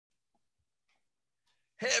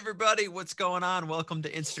Hey everybody, what's going on? Welcome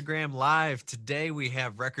to Instagram Live. Today we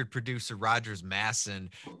have record producer Rogers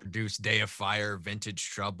Masson, produced Day of Fire, Vintage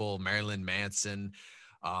Trouble, Marilyn Manson,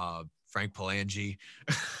 Frank Palangi,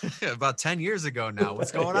 about 10 years ago now.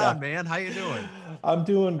 What's going Yeah, on, man? How you doing? I'm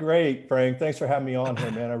doing great, Frank. Thanks for having me on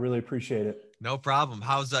here, man. I really appreciate it. No problem.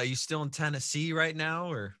 How's you still in Tennessee right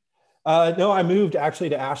now, or? No, I moved actually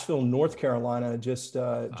to Asheville, North Carolina, just in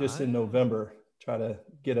Ah, November. Try to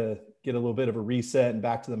get a little bit of a reset and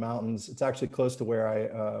back to the mountains. It's actually close to where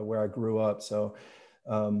I grew up, so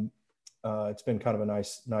um, it's been kind of a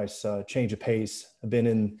nice change of pace. I've been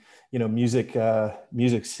in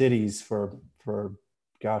music cities for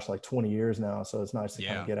gosh, like 20 years now, so it's nice to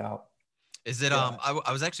kind of yeah. get out. Is it Yeah,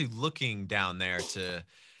 I was actually looking down there to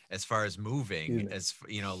as far as excuse moving me. as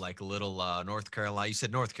like a little North Carolina. You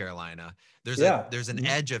said North Carolina. Yeah. There's an Mhm.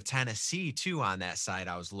 edge of Tennessee too on that side.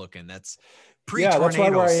 I was looking. That's Yeah, that's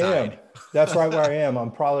right pre-tornado where I am. side. That's right where I am.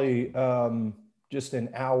 I'm probably just an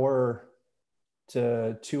hour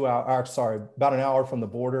to 2 hours. Sorry, about an hour from the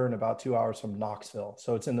border and about 2 hours from Knoxville.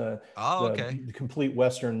 So it's in Oh, the, okay. the complete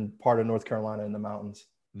western part of North Carolina in the mountains. So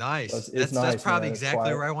Nice. it's That's nice, probably man. It's exactly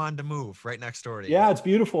quiet. where I wanted to move, right next door to you. Yeah, it's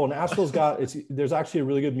beautiful. And Asheville's got it's there's actually a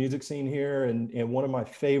really good music scene here, and one of my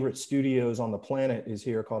favorite studios on the planet is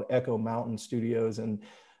here called Echo Mountain Studios, and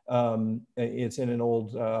it's in an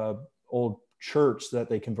old church that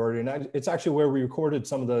they converted, and it's actually where we recorded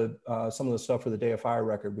some of the stuff for the Day of Fire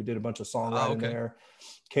record. We did a bunch of Oh, songwriting okay. there,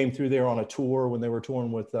 came through there on a tour when they were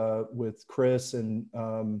touring with Chris, and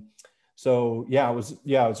so yeah, it was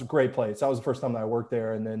a great place. That was the first time that I worked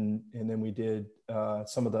there, and then we did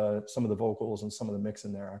some of the vocals and some of the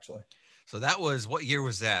mixing there actually. So that was what year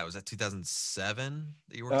was that? Was that 2007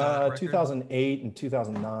 that you worked on that record? 2008 and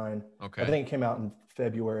 2009. I Okay. think it came out in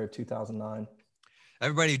February of 2009.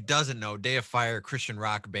 Everybody who doesn't know, Day of Fire, Christian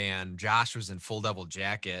rock band. Josh was in Full Double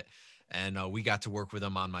Jacket, and we got to work with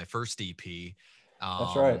him on my first EP.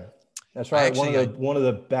 That's right. Um, That's I right. actually, I One of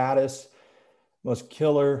the baddest, most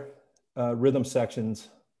killer rhythm sections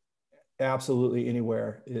absolutely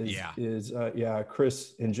anywhere yeah, is yeah,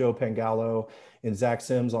 Chris and Joe Pangallo and Zach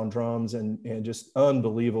Sims on drums, and just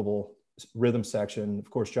unbelievable rhythm section. Of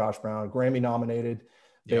course, Josh Brown, Grammy nominated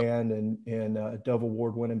yep. band, and Dove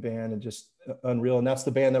Award winning band, and just unreal. And that's the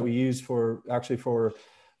band that we used for actually for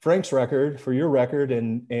Frank's record, for your record,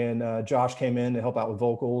 and Josh came in to help out with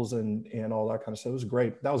vocals and all that kind of stuff. It was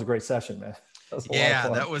great. That was a great session, man. That was a lot of Yeah,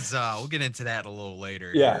 fun. that was. We'll get into that a little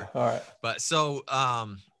later Yeah. here, All right. but so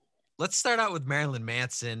let's start out with Marilyn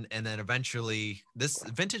Manson, and then eventually this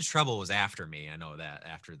Vintage Trouble was after me. I know that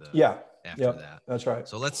Yeah. after Yep. that. That's right.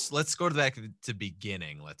 So let's go to back to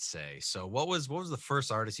beginning. Let's say. So what was the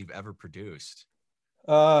first artist you've ever produced?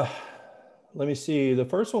 Uh, Let me see. The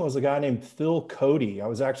first one was a guy named Phil Cody. I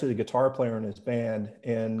was actually the guitar player in his band,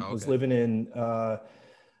 and Oh, okay.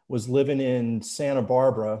 was living in Santa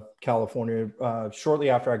Barbara, California, shortly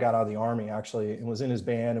after I got out of the army, actually, and was in his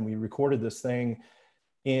band, and we recorded this thing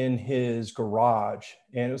in his garage,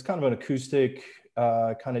 and it was kind of an acoustic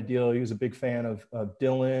kind of deal. He was a big fan of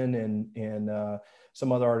Dylan and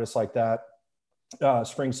some other artists like that,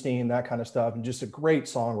 Springsteen, that kind of stuff, and just a great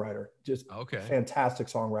songwriter, just Okay. fantastic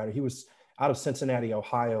songwriter. He was out of Cincinnati,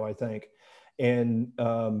 Ohio, I think, and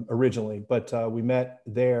originally, but we met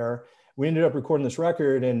there. We ended up recording this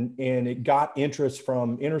record, and it got interest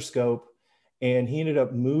from Interscope, and he ended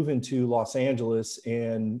up moving to Los Angeles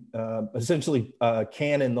and essentially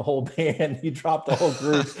cannon the whole band. He dropped the whole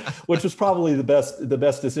group, which was probably the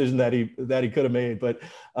best decision that he could have made. But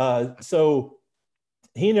so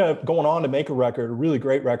he ended up going on to make a record, a really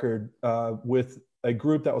great record, with a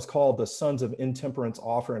group that was called the Sons of Intemperance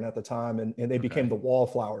Offering at the time, and they became Okay. the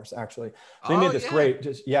Wallflowers actually. So he Oh made this yeah. great,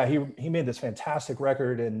 just yeah, he made this fantastic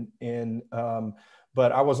record, and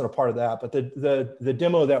but I wasn't a part of that. But the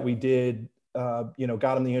demo that we did, got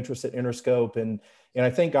him the interest at Interscope, and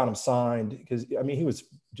I think got him signed because I mean he was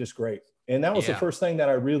just great, and that was the Yeah. first thing that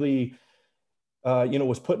I really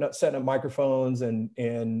was setting up microphones and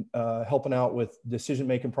helping out with decision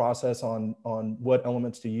making process on what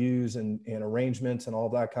elements to use and arrangements and all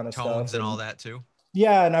that kind of stuff. Tones and all And that too.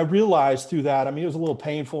 yeah, and I realized through that, I mean, it was a little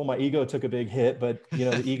painful. My ego took a big hit, but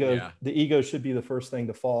Yeah. the ego should be the first thing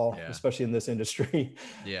to fall, Yeah. especially in this industry.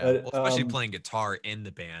 Yeah. Well, But especially playing guitar in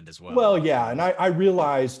the band as well, well. yeah, and I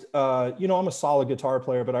realized, I'm a solid guitar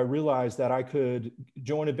player, but I realized that I could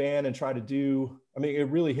join a band and try to do. I mean, it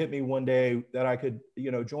really hit me one day that I could,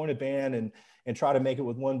 join a band and try to make it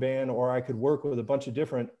with one band, or I could work with a bunch of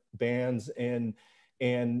different bands and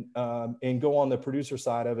go on the producer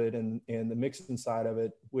side of it and the mixing side of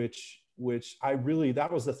it, which which that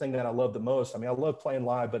was the thing that I loved the most. I mean, I love playing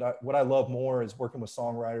live, but what I love more is working with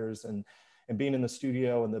songwriters and being in the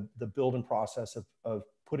studio and the building process of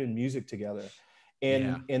putting music together.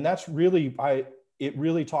 And that's really, it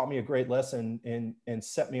really taught me a great lesson and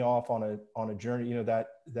set me off on a journey, you know,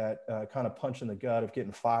 that kind of punch in the gut of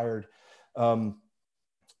getting fired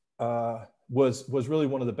was really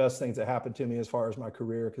one of the best things that happened to me as far as my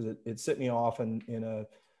career, because it set me off in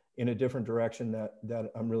a different direction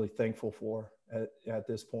that I'm really thankful for at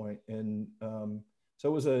this point. And so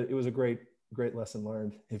it was a great lesson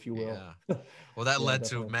learned, if you will. Yeah. Well, that led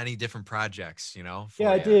definitely. to many different projects, you know.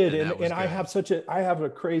 Yeah, I did. And I good. I have a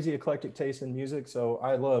crazy eclectic taste in music. So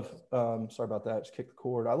I love, sorry about that, just kick the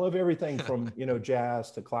cord. I love everything from, you know,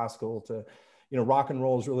 jazz to classical to, you know, rock and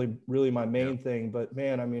roll is really, really my main thing. But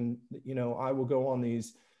man, I mean, you know, I will go on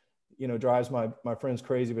these, you know, drives my friends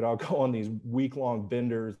crazy, but I'll go on these week-long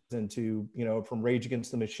benders into, you know, from Rage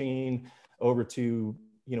Against the Machine over to,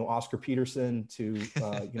 you know, Oscar Peterson to,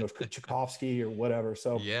 you know, Tchaikovsky or whatever.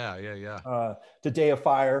 So to Day of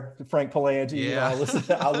Fire, to Frank Palangi, you know,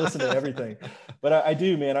 I'll listen to everything. But I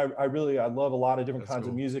do, man, I really love a lot of different kinds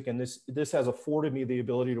of music. And this has afforded me the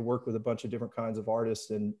ability to work with a bunch of different kinds of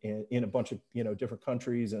artists and in a bunch of, you know, different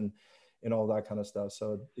countries and all that kind of stuff.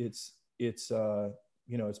 So it's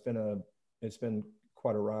you know, it's been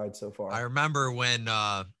quite a ride so far. I remember when,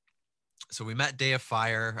 so we met Day of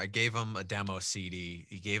Fire. I gave him a demo CD.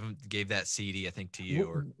 He gave that CD, I think, to you.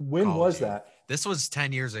 Or when was that? This was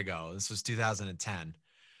 10 years ago. This was 2010.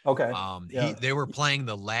 Okay. They were playing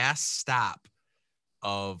the last stop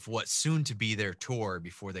of what soon to be their tour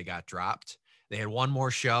before they got dropped. They had one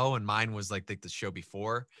more show, and mine was like the show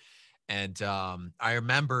before. And I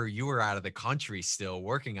remember you were out of the country still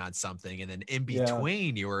working on something. And then in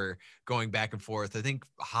between, you were going back and forth, I think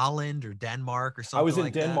Holland or Denmark or something. I was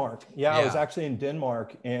in Denmark. Yeah, I was actually in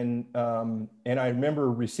Denmark. And I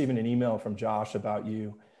remember receiving an email from Josh about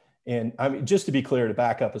you. And I mean, just to be clear, to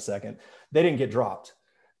back up a second, they didn't get dropped.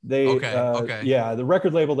 Yeah, the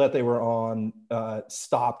record label that they were on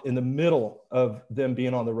stopped in the middle of them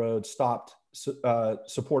being on the road, stopped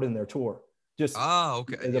supporting their tour. Just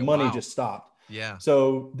the money just stopped. Yeah.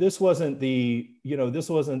 So this wasn't the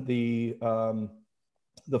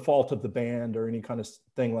fault of the band or any kind of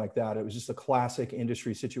thing like that. It was just a classic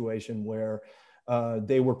industry situation where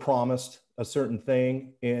they were promised a certain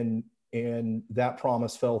thing and that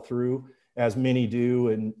promise fell through, as many do.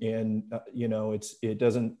 And you know, it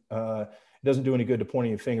doesn't do any good to point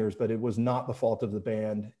any fingers, but it was not the fault of the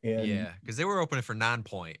band. And because they were opening for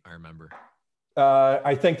Non-Point, I remember.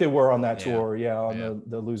 I think they were on that tour. On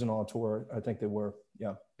the Losing All tour. I think they were.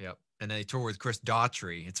 Yeah. Yep. And they toured with Chris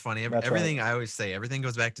Daughtry. It's funny. Everything I always say, everything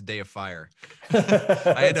goes back to Day of Fire.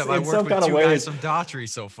 I worked with two guys from Daughtry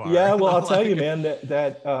so far. Yeah. Well, I'll tell you, man,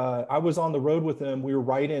 that I was on the road with them. We were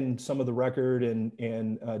writing some of the record and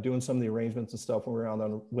doing some of the arrangements and stuff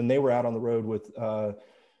when they were out on the road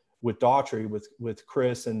with Daughtry, with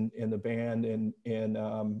Chris and the band, and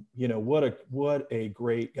you know, what a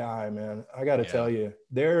great guy, man. I got to tell you,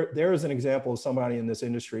 there is an example of somebody in this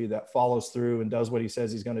industry that follows through and does what he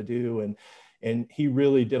says he's going to do, and he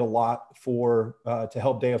really did a lot to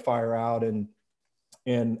help Day of Fire out, and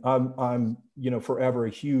I'm you know, forever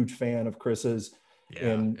a huge fan of Chris's.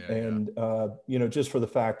 You know, just for the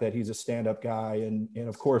fact that he's a stand-up guy and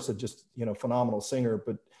of course a just, you know, phenomenal singer,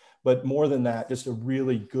 but more than that, just a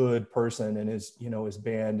really good person. And his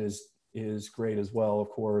band is great as well, of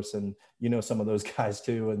course. And, you know, some of those guys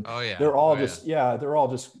too. And they're all they're all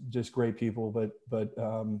just great people. But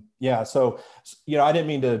so, you know, I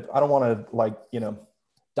don't want to, like, you know,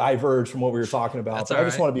 diverge from what we were talking about, but I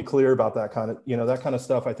just want to be clear about that kind of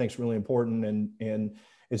stuff. I think is really important. And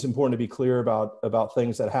it's important to be clear about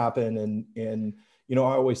things that happen. And, you know,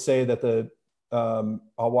 I always say that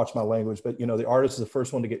I'll watch my language, but, you know, the artist is the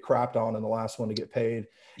first one to get crapped on and the last one to get paid.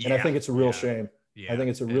 And I think it's a real shame. I think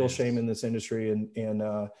it's a real shame in this industry. And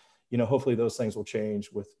you know, hopefully those things will change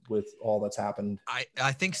with all that's happened.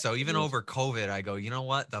 I think so. Even over COVID, I go, you know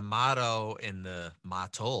what? The motto in the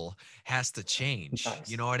motto has to change. Nice.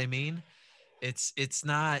 You know what I mean?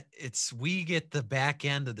 We get the back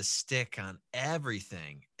end of the stick on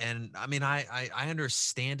everything. And I mean, I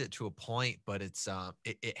understand it to a point, but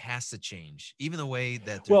it has to change. Even the way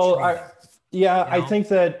that I think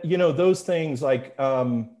that, you know, those things like,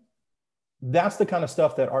 that's the kind of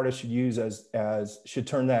stuff that artists should use should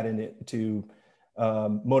turn that into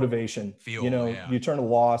motivation. You turn a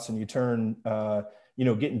loss and you turn, you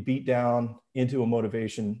know, getting beat down into a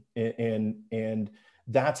motivation. And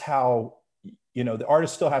that's how, you know, the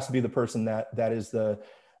artist still has to be the person that is the,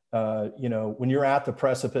 you know, when you're at the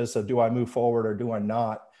precipice of, do I move forward or do I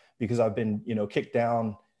not? because I've been, kicked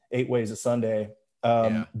down 8 ways a Sunday,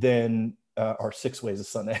 then or 6 ways a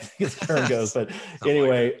Sunday, I think as the term goes. But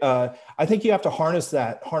anyway, I think you have to harness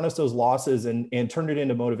those losses and turn it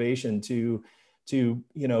into motivation to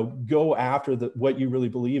go after what you really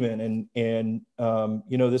believe in. And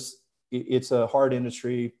it's a hard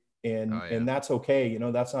industry, and that's okay.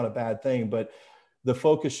 That's not a bad thing, but the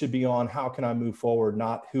focus should be on how can I move forward,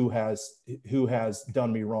 not who has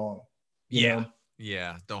done me wrong. Don't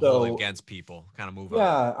hold it against people, kind of move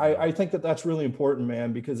on. I think that's really important,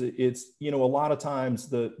 man, because it's a lot of times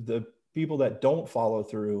the people that don't follow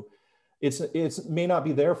through, it's may not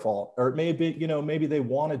be their fault, or it may be, maybe they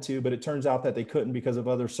wanted to, but it turns out that they couldn't because of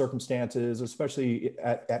other circumstances, especially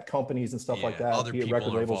at companies and stuff like that, be it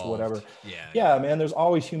record labels or whatever. Man, there's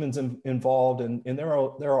always humans involved, and there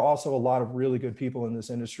are also a lot of really good people in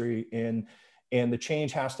this industry, and the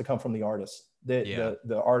change has to come from the artist.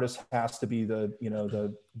 The artist has to be the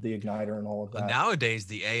igniter and all of that. Nowadays,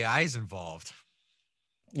 the AI is involved.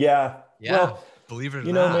 Well, believe it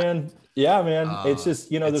or not, man. It's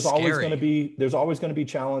just, there's always going to be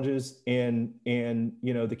challenges, and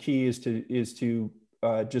the key is to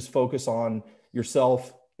just focus on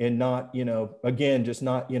yourself, and not, again, just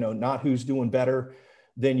not who's doing better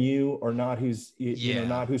than you, or not who's,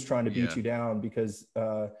 not who's trying to beat you down, because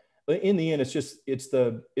in the end, it's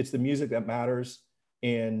the music that matters.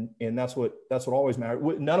 And that's what always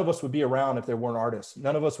mattered. None of us would be around if there weren't artists.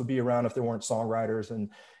 None of us would be around if there weren't songwriters and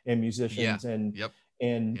musicians.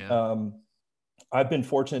 I've been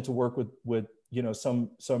fortunate to work with some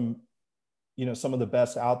of the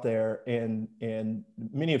best out there, and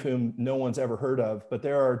many of whom no one's ever heard of, but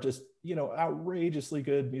there are just, outrageously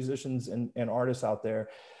good musicians and artists out there.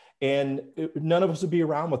 And none of us would be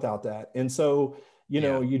around without that. And so,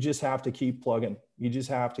 you just have to keep plugging. You just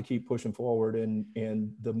have to keep pushing forward.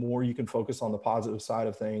 And the more you can focus on the positive side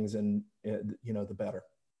of things, and the better.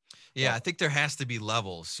 I think there has to be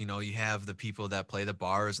levels. You have the people that play the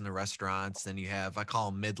bars and the restaurants. Then you have, I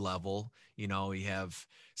call them mid-level. You have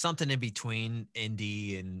something in between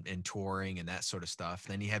indie and touring and that sort of stuff.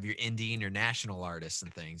 Then you have your indie and your national artists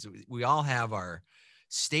and things. We all have our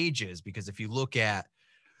stages, because if you look at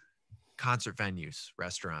concert venues,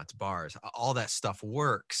 restaurants, bars, all that stuff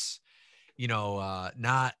works.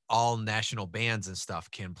 Not all national bands and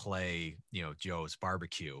stuff can play, Joe's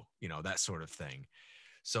Barbecue, that sort of thing.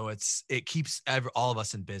 So it keeps all of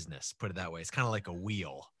us in business, put it that way. It's kind of like a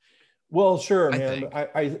wheel. Well, sure, man.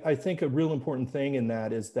 I think a real important thing in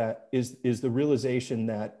that is the realization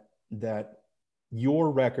that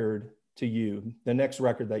your record to you, the next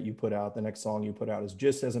record that you put out, the next song you put out, is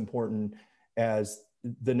just as important as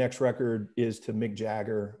the next record is to Mick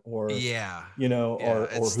Jagger, or or Chris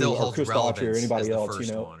Daughtry or anybody else,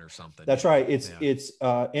 or something. That's right. It's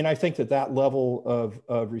and I think that level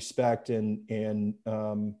of respect and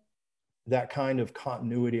that kind of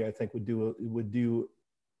continuity, I think would do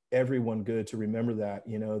everyone good to remember that,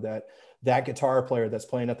 that guitar player that's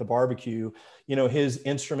playing at the barbecue, his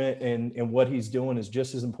instrument and what he's doing is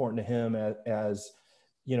just as important to him as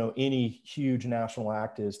any huge national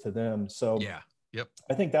act is to them. So Yep.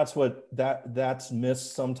 I think that's that's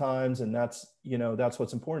missed sometimes. And that's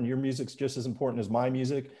what's important. Your music's just as important as my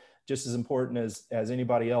music, just as important as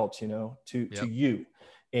anybody else, to you.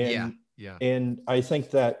 And, and I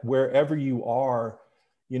think that wherever you are,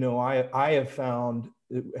 I have found,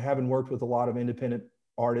 having worked with a lot of independent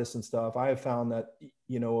artists and stuff, I have found that,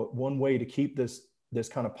 one way to keep this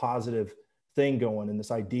kind of positive thing going, and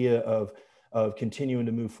this idea of continuing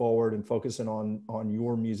to move forward and focusing on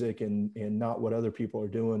your music and not what other people are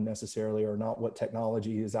doing necessarily, or not what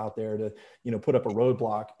technology is out there to, put up a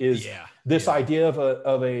roadblock, is this idea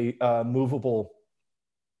of a movable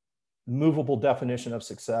definition of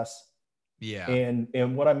success.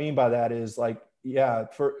 And what I mean by that is, like,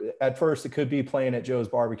 at first it could be playing at Joe's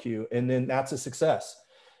Barbecue, and then that's a success.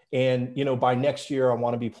 And, by next year, I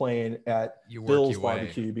want to be playing at Bill's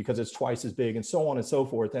Barbecue because it's twice as big, and so on and so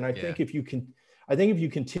forth. And I think if you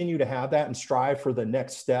continue to have that and strive for the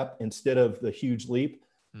next step instead of the huge leap,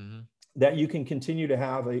 that you can continue to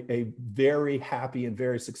have a very happy and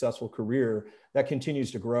very successful career that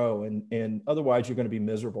continues to grow. And otherwise you're going to be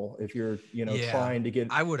miserable if you're, trying to get.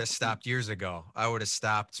 I would have stopped years ago. I would have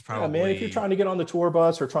stopped probably. Yeah, man, if you're trying to get on the tour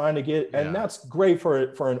bus or trying to get, and that's great for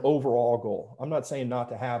an overall goal. I'm not saying not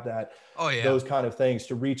to have that, those kind of things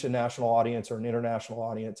to reach a national audience or an international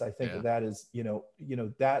audience. I think that is,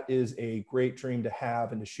 that is a great dream to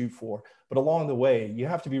have and to shoot for. But along the way, you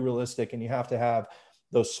have to be realistic, and you have to have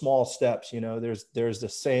those small steps. There's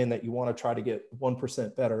this saying that you want to try to get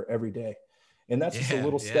 1% better every day. And that's just a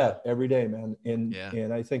little step every day, man.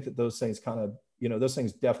 And I think that those things kind of, those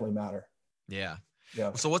things definitely matter. Yeah.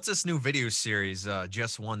 Yeah. So what's this new video series?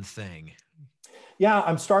 Just One Thing. Yeah,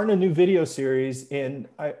 I'm starting a new video series, and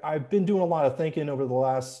I've been doing a lot of thinking over the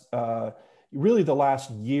last, really the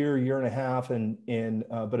last year and a half,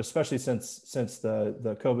 but especially since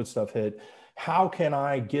the COVID stuff hit. How can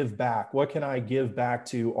I give back? What can I give back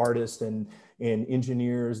to artists and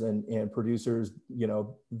engineers and producers,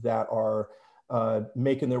 that are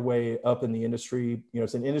making their way up in the industry?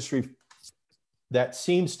 It's an industry that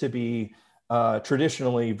seems to be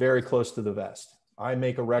traditionally very close to the vest. I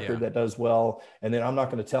make a record that does well, and then I'm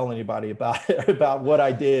not going to tell anybody about it, about what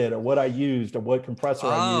I did or what I used or what compressor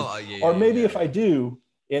I used. Or maybe if I do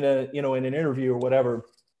in in an interview or whatever,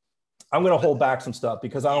 I'm going to hold back some stuff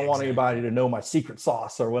because I don't want anybody to know my secret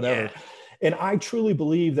sauce or whatever. Yeah. And I truly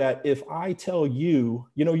believe that if I tell you,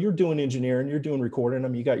 you're doing engineering, you're doing recording, I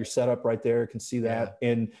mean, you got your setup right there, can see that. Yeah.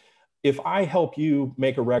 And if I help you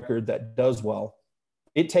make a record that does well,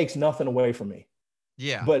 it takes nothing away from me.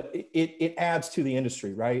 Yeah. But it adds to the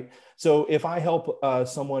industry, right? So if I help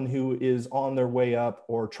someone who is on their way up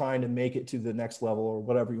or trying to make it to the next level or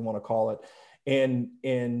whatever you want to call it, and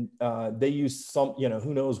they use some,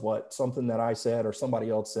 who knows what, something that I said or somebody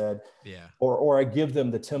else said, yeah, or I give them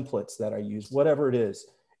the templates that I use, whatever it is,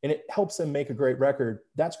 and it helps them make a great record,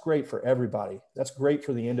 that's great for everybody. That's great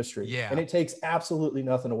for the industry. Yeah. And it takes absolutely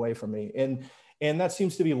nothing away from me. And that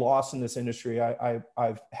seems to be lost in this industry.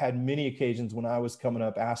 I've had many occasions when I was coming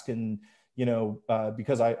up asking,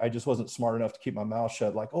 because I just wasn't smart enough to keep my mouth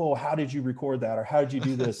shut, like, oh, how did you record that? Or how did you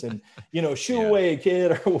do this? And, shoo away,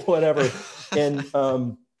 kid, or whatever. And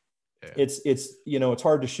it's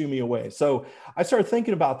hard to shoo me away. So I started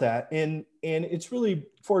thinking about that. And it's really,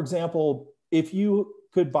 for example, if you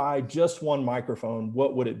could buy just one microphone,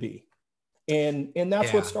 what would it be? And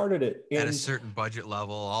that's what started it. At a certain budget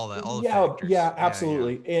level, all the factors. Yeah,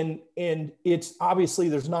 absolutely. Yeah. And it's obviously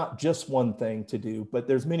there's not just one thing to do, but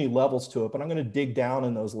there's many levels to it. But I'm going to dig down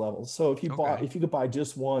in those levels. So if you could buy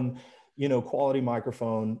just one, quality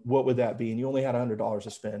microphone, what would that be? And you only had $100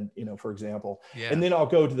 to spend, for example. Yeah. And then I'll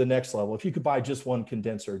go to the next level. If you could buy just one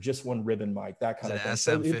condenser, just one ribbon mic, that kind of thing.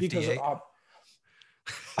 SM58?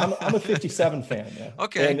 I'm a 57 fan. Yeah.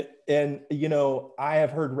 Okay. And I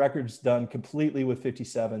have heard records done completely with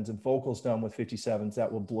 57s and vocals done with 57s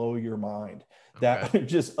that will blow your mind. That are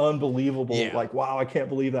just unbelievable. Yeah. Like, wow, I can't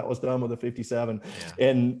believe that was done with a 57. Yeah.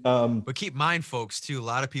 And but keep in mind, folks, too, a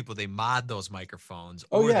lot of people, they mod those microphones.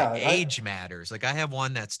 The age matters. Like I have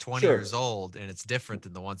one that's 20 years old and it's different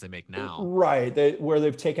than the ones they make now. Right. Where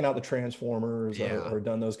they've taken out the transformers or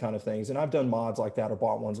done those kind of things. And I've done mods like that or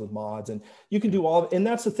bought ones with mods. And you can do all and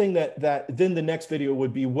that's the thing that then the next video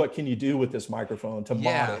would be, what can you do with this microphone to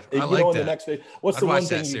mod it? I like that. The next video, what's the one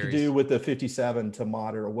thing you can do with the 57 to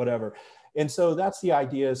mod it or whatever? And so that's the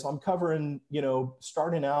idea. So I'm covering,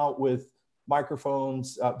 starting out with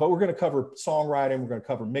microphones, but we're going to cover songwriting. We're going to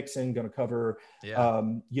cover mixing, going to cover,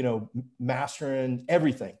 mastering,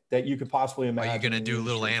 everything that you could possibly imagine. Are you going to do a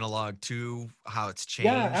little analog too, how it's changed?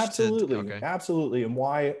 Yeah, absolutely. Absolutely. And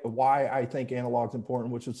why I think analog is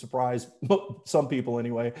important, which would surprise some people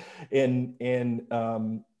anyway.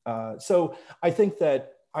 So I think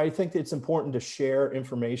it's important to share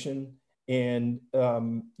information. And,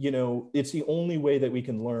 it's the only way that we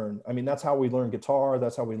can learn. I mean, that's how we learn guitar.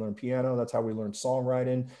 That's how we learn piano. That's how we learn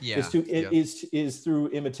songwriting. Yeah. Is through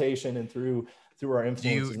imitation and through our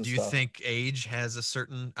influences. Do you think age has a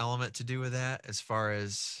certain element to do with that as far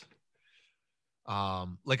as,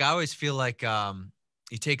 like, I always feel like,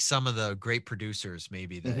 you take some of the great producers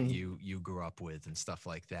maybe that you grew up with and stuff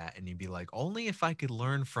like that. And you'd be like, only if I could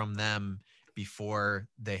learn from them before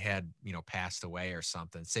they had, passed away or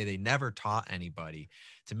something. Say they never taught anybody.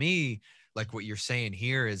 To me, like what you're saying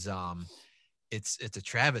here is, it's a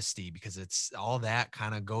travesty because it's all that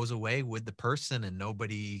kind of goes away with the person and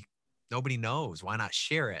nobody knows. Why not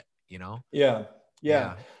share it? Yeah.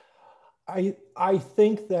 I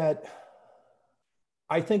think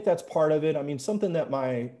that's part of it. I mean, something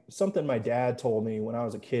my dad told me when I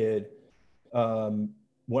was a kid,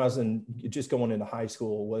 when I was just going into high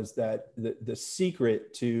school, was that the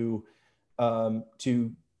secret to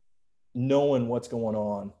knowing what's going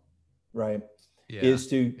on, right, is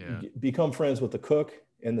to become friends with the cook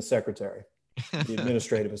and the secretary, the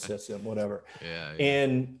administrative assistant, whatever.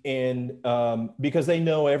 And because they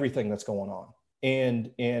know everything that's going on.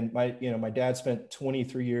 And my dad spent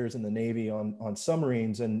 23 years in the Navy on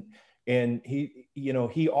submarines, and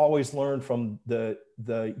he always learned from the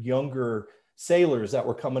younger sailors that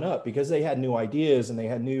were coming up because they had new ideas and they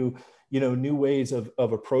had new ways of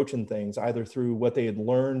approaching things, either through what they had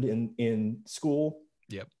learned in school,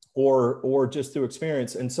 or just through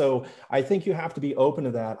experience. And so I think you have to be open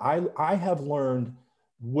to that. I have learned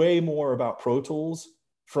way more about Pro Tools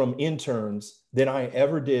from interns than I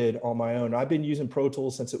ever did on my own. I've been using Pro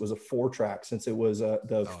Tools since it was a 4-track, since it was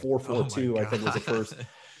the 442, I think was the first.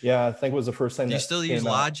 Yeah, I think it was the first thing Do you that still came use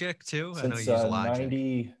out. Logic too? I know Since you use Logic.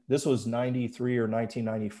 90, this was 93 or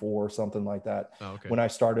 1994, something like that. Oh, okay. When I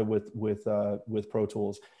started with Pro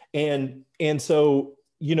Tools. And so,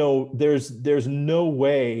 you know, there's no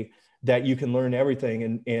way that you can learn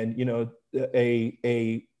everything. And you know,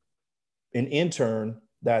 an intern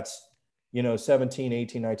that's, you know, 17,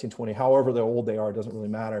 18, 19, 20, however they're old they are, it doesn't really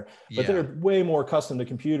matter. But they're way more accustomed to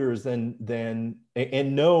computers than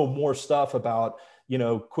and know more stuff about, you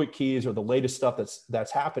know, quick keys or the latest stuff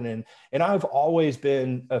that's happening. And I've always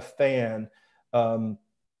been a fan of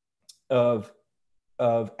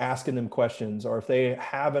asking them questions, or if they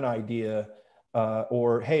have an idea,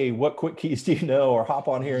 or hey, what quick keys do you know, or hop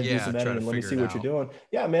on here and do some editing and let me see what you're doing.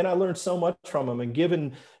 Yeah, man, I learned so much from them. And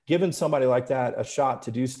giving somebody like that a shot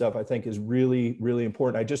to do stuff, I think is really, really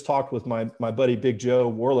important. I just talked with my buddy Big Joe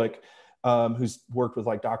Warlick, who's worked with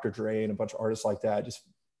like Dr. Dre and a bunch of artists like that, just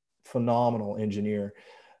phenomenal engineer.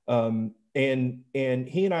 And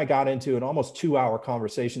he and I got into an almost 2-hour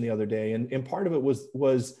conversation the other day. And part of it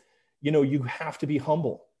was, you know, you have to be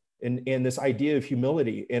humble, and this idea of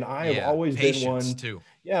humility. And I have always been one too.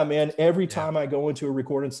 Yeah, man. Every time I go into a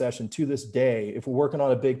recording session to this day, if we're working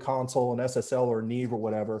on a big console, an SSL or a Neve or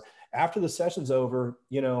whatever, after the session's over,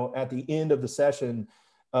 you know, at the end of the session,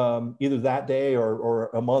 either that day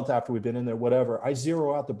or a month after we've been in there, whatever, I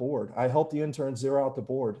zero out the board. I help the intern zero out the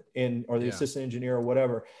board, or the assistant engineer or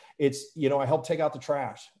whatever. It's, you know, I help take out the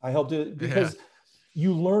trash. I help do it because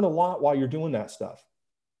you learn a lot while you're doing that stuff.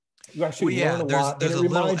 You actually learn a lot. There's and it a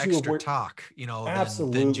little reminds you extra of where, talk, you know,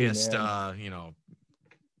 absolutely, than just, man. you know,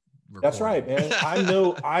 recording. That's right, man.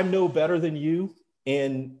 I'm no better than you.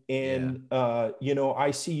 And you know,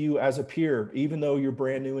 I see you as a peer, even though you're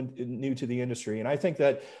brand new to the industry. And I think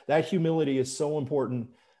that humility is so important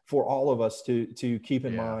for all of us to keep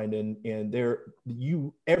in mind. And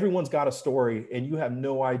everyone's got a story, and you have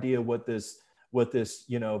no idea what this,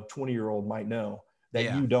 you know, 20-year-old might know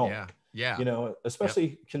that you don't. You know,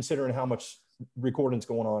 especially considering how much recording's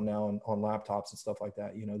going on now on laptops and stuff like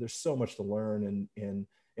that. You know, there's so much to learn, and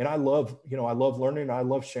I love, you know, I love learning. I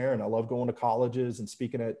love sharing. I love going to colleges and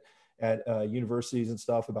speaking at universities and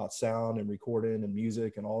stuff about sound and recording and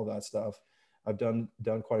music and all of that stuff. I've done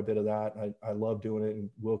quite a bit of that. I love doing it, and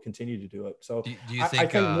will continue to do it. So do you think, I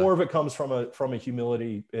think more of it comes from a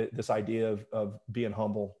humility, this idea of being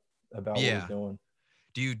humble about what we're doing.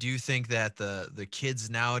 Do you think that the kids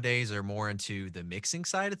nowadays are more into the mixing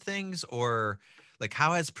side of things, or like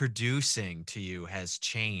how has producing to you has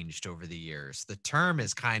changed over the years? The term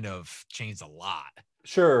has kind of changed a lot.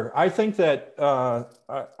 Sure. I think that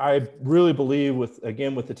I really believe with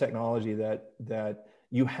the technology that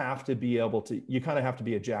you have to be able to, you kind of have to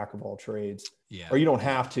be a jack of all trades, or you don't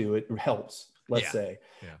have to, it helps, let's say.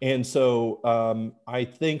 And so I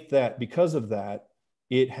think that because of that,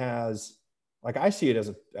 it has, like, I see it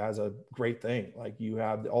as a great thing. Like, you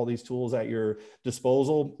have all these tools at your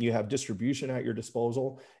disposal, you have distribution at your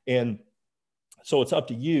disposal. And so it's up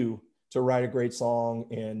to you to write a great song.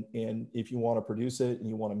 And if you want to produce it and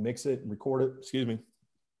you want to mix it and record it,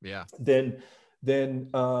 then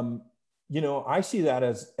you know, I see that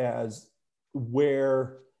as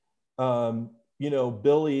where, you know,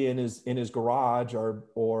 Billy in his garage,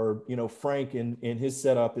 or, you know, Frank in his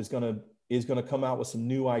setup is going to come out with some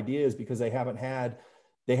new ideas, because they haven't had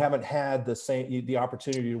the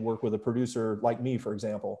opportunity to work with a producer like me, for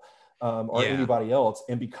example, or anybody else.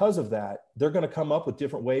 And because of that, they're going to come up with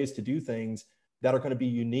different ways to do things that are going to be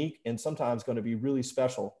unique, and sometimes going to be really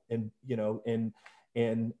special, and, you know, and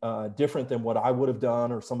different than what I would have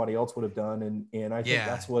done or somebody else would have done. And I think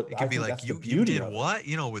that's what, it could be like, that's you the beauty did of what, it.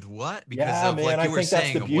 you know, with what, because of, like I you were think that's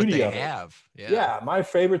saying, the of what beauty they of it. have. My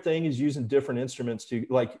favorite thing is using different instruments, to,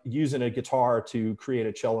 like, using a guitar to create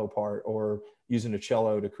a cello part, or using a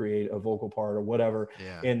cello to create a vocal part, or whatever.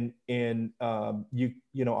 And you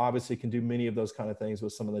know, obviously can do many of those kind of things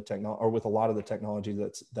with some of the technology, or with a lot of the technology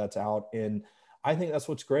that's out. And I think that's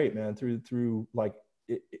what's great, man, through like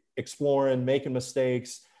exploring, making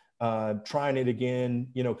mistakes, trying it again,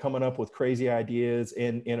 you know, coming up with crazy ideas,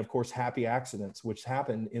 and of course happy accidents, which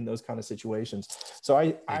happen in those kind of situations. So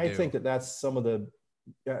I think that's some of the,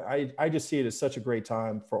 I just see it as such a great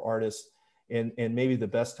time for artists, and maybe the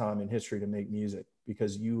best time in history to make music,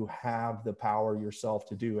 because you have the power yourself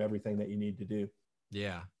to do everything that you need to do.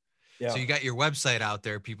 So you got your website out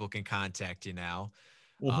there, people can contact you now.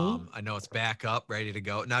 Mm-hmm. I know it's back up, ready to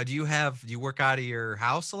go. Now, do you work out of your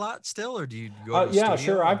house a lot still, or do you go to a Yeah, sure.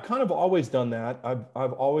 studio? I've kind of always done that.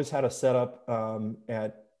 I've always had a setup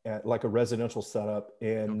at like a residential setup,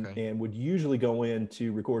 Okay. and would usually go in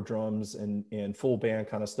to record drums and full band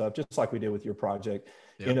kind of stuff, just like we did with your project,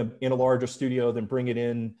 Yep. in a larger studio, then bring it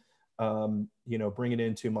in, bring it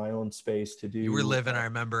into my own space to You were do. living, I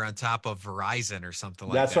remember, on top of Verizon or something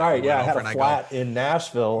like That's that. We right. went Yeah, I had over a and I go, flat in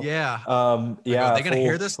Nashville. yeah. I go, Yeah, they gonna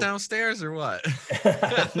hear full. this downstairs or what?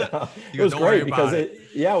 No, You it go, was don't worry great because about it.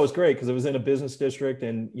 it was great because it was in a business district,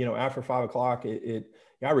 and after 5 o'clock, yeah,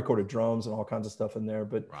 I recorded drums and all kinds of stuff in there.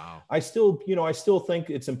 But Wow. I still think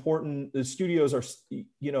it's important. The studios are,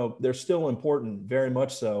 they're still important, very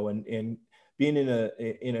much so, and being in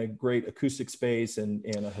a great acoustic space and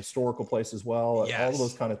a historical place as well. All of those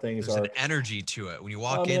Yes. kind of things There's an are. energy to it. When you Oh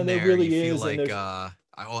walk in man, there there, you really feel is, and like, there's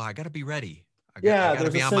I gotta be ready. I yeah,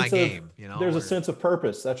 gotta be on my game, you know, there's a or sense of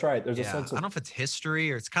purpose. That's right. There's a yeah. sense I don't of know if it's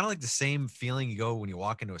history or it's kind of like the same feeling you go when you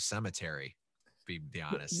walk into a cemetery, be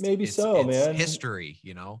honest. maybe so, It's man. history,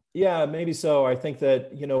 you know? Yeah, maybe so. I think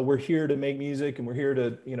that, we're here to make music, and we're here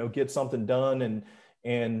to, get something done, and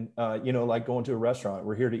like going to a restaurant,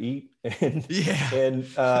 we're here to eat. And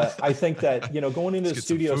Yeah. I think that, going into Let's the get some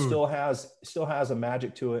studio food. still has a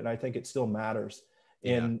magic to it, and I think it still matters.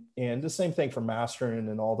 Yeah. And the same thing for mastering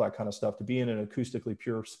and all that kind of stuff, to be in an acoustically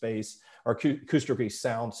pure space, or acoustically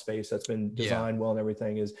sound space that's been Yeah. designed well and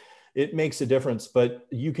everything, it makes a difference. But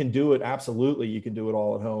you can do it, absolutely, you can do it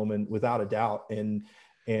all at home, and without a doubt. And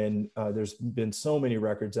there's been so many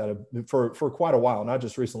records that have, for quite a while, not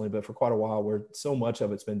just recently, but for quite a while, where so much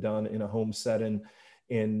of it's been done in a home setting.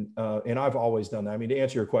 And I've always done that. I mean, to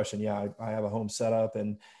answer your question, yeah, I have a home setup,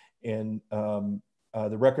 and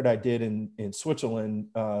the record I did in Switzerland,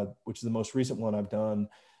 which is the most recent one I've done,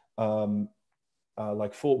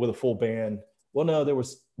 like with a full band. Well, no,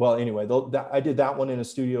 anyway, I did that one in a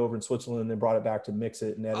studio over in Switzerland, and then brought it back to mix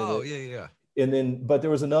it and edit Oh, it. yeah, yeah. And then, but there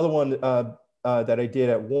was another one that I did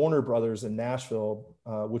at Warner Brothers in Nashville,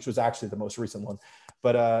 which was actually the most recent one.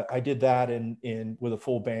 But I did that in with a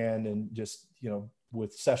full band, and just,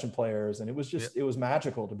 with session players. And it was Yep. just, it was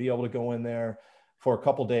magical to be able to go in there for a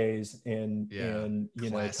couple days and Yeah. come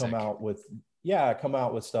Classic. out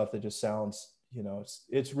with stuff that just sounds,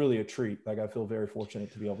 it's really a treat. Like, I feel very fortunate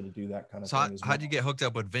to be able to do that kind of So thing as how'd you well. get hooked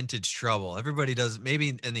up with Vintage Trouble? Everybody does.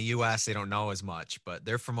 Maybe in the U.S. they don't know as much, but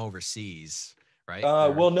they're from overseas, right?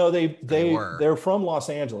 Well, no, They were. they're from Los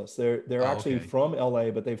Angeles. They're Oh, actually okay. from LA,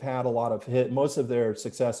 but they've had a lot of hit. Most of their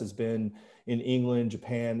success has been in England,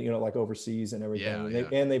 Japan, like overseas and everything. Yeah,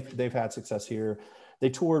 And yeah. they've had success here. They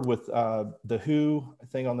toured with the Who, I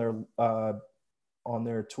think, on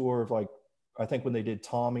their tour of, like, I think when they did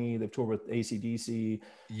Tommy, they've toured with AC/DC.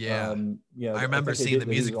 Yeah. Yeah, I I remember think they seeing did the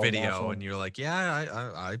the Who's music all video, national. and you're like,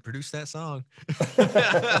 yeah, I produced that song.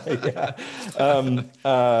 Yeah.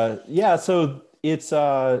 Yeah. So it's,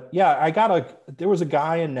 yeah, there was a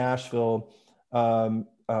guy in Nashville,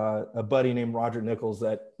 a buddy named Roger Nichols,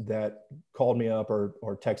 that called me up,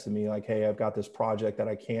 or texted me like, "Hey, I've got this project that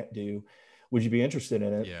I can't do. Would you be interested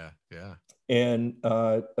in it?" Yeah, yeah. And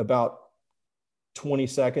about 20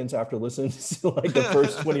 seconds after listening to like the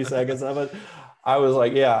first 20 seconds of it, I was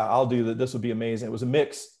like, yeah, I'll do that. This would be amazing. It was a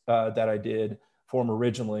mix that I did for him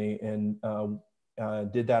originally, and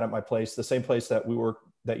did that at my place, the same place that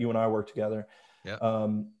you and I worked together. Yeah.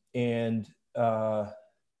 Um, and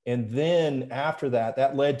then after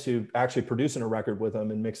that led to actually producing a record with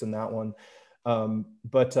him and mixing that one.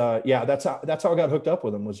 But yeah, that's how I got hooked up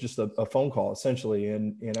with him, was just a phone call essentially.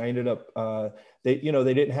 And I ended up, they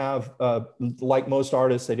didn't have, like most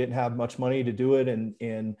artists, they didn't have much money to do it.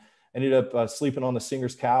 And ended up sleeping on the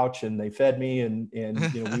singer's couch, and they fed me. And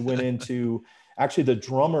we went into, actually, the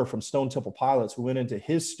drummer from Stone Temple Pilots, we went into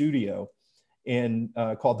his studio, and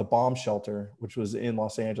called the Bomb Shelter, which was in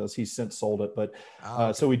Los Angeles. He's since sold it, but Oh,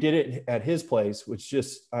 okay. so we did it at his place, which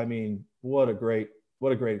just, I mean, what a great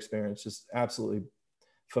experience. Just absolutely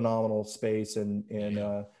phenomenal space. And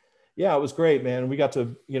yeah, it was great, man. We got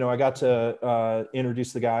to, I got to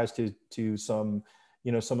introduce the guys to some,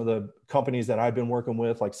 some of the companies that I've been working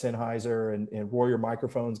with, like Sennheiser and Warrior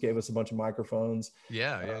Microphones gave us a bunch of microphones.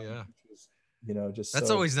 Yeah, yeah, yeah. Which was, just That's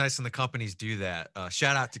so. always nice when the companies do that.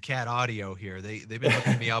 Shout out to Cat Audio here. They've been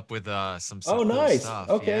hooking me up with some Oh, cool nice. stuff.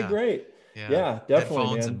 Okay, Yeah, great. yeah. Yeah, definitely,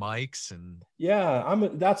 Headphones and man. mics and Yeah,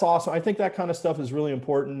 that's awesome. I think that kind of stuff is really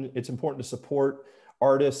important. It's important to support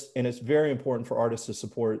artists, and it's very important for artists to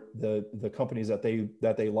support the companies that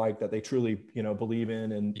they like, that they truly, believe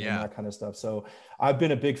in, and yeah. that kind of stuff. So I've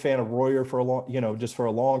been a big fan of Royer for a long, just for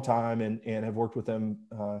a long time, and have worked with them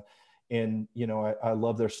you know, I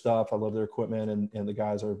love their stuff. I love their equipment, and the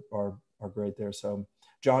guys are great there. So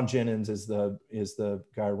John Jennings is the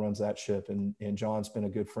guy who runs that ship, and John's been a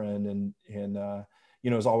good friend, and you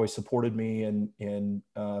know, has always supported me, and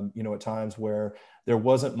you know, at times where there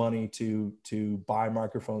wasn't money to buy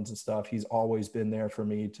microphones and stuff, he's always been there for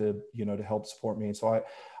me to, you know, to help support me. So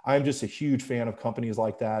I'm just a huge fan of companies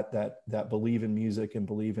like that believe in music and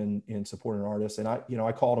believe in supporting artists. And you know,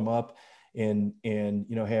 I called him up and you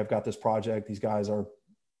know, hey, I've got this project. These guys are,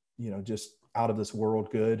 you know, just out of this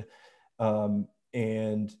world good.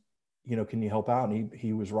 And, you know, can you help out? And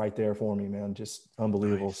he was right there for me, man. Just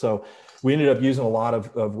unbelievable. Nice. So we ended up using a lot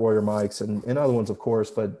of Royer mics and other ones, of course,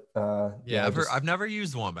 but yeah, I've never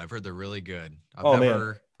used one, but I've heard they're really good.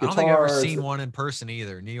 Man. I don't think I've ever seen one in person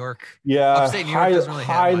either. New York. Yeah. Upstate New York doesn't really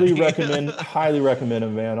highly recommend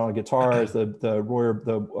them, man. On guitars, the Royer,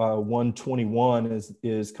 the 121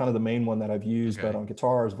 is kind of the main one that I've used, but on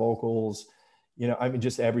guitars, vocals, you know, I mean,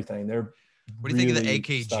 just everything. They're What do you think of the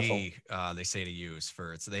AKG they say to use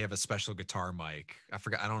for it? So they have a special guitar mic. I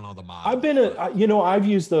forgot. I don't know the model. You know, I've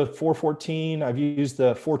used the 414. I've used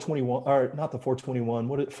the 421, or not the 421.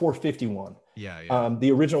 451. Yeah.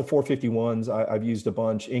 The original 451s. I've used a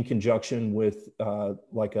bunch in conjunction with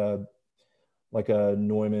like a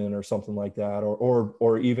Neumann or something like that,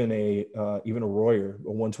 or even a Royer,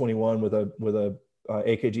 a 121 with a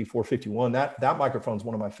AKG 451. That microphone is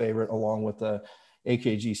one of my favorite, along with the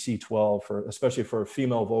AKG C12 especially for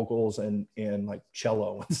female vocals and like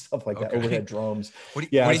cello and stuff like that, overhead drums. What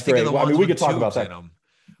do you think of the ones we could talk about that.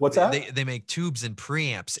 What's that? They make tubes and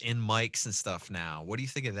preamps in mics and stuff now. What do you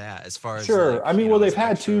think of that? As far as sure, I mean, well, they've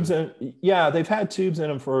had tubes in, they've had tubes in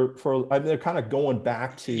them for they're kind of going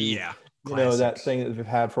back to you know, that thing that they've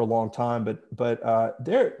had for a long time. But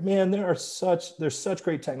there's such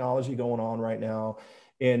great technology going on right now.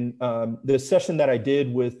 And the session that I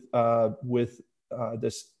did with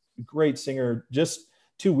this great singer just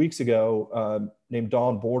 2 weeks ago, named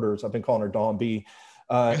Dawn Borders. I've been calling her Dawn B.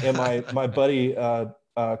 And my buddy,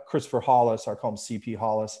 Christopher Hollis, I call him CP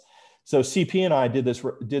Hollis. So CP and I did this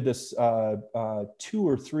 2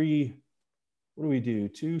 or 3, what do we do?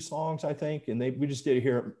 2 songs, I think. And we just did it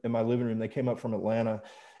here in my living room. They came up from Atlanta,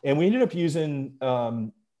 and we ended up using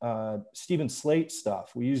Stephen Slate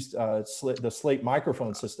stuff. We used the Slate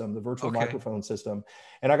microphone system, the virtual microphone system.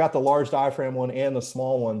 And I got the large diaphragm one and the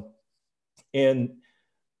small one. And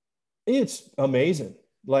it's amazing.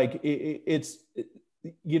 Like it's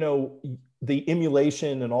you know, the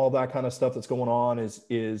emulation and all that kind of stuff that's going on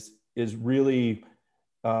is really,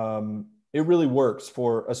 it really works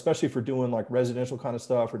especially for doing like residential kind of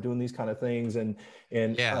stuff or doing these kind of things. And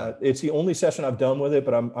it's the only session I've done with it,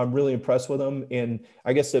 but I'm really impressed with them. And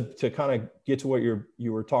I guess to kind of get to what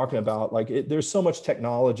you were talking about, like there's so much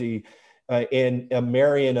technology and a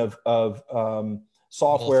marrying of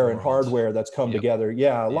software and hardware that's come together.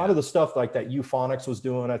 Yeah. A lot of the stuff like that Euphonics was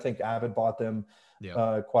doing, I think Avid bought them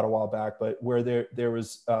quite a while back, but where there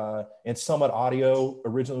was, and Summit Audio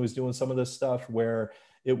originally was doing some of this stuff where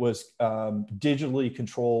it was digitally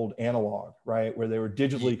controlled analog, right? Where they were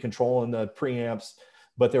digitally controlling the preamps,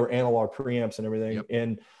 but they were analog preamps and everything.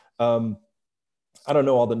 And I don't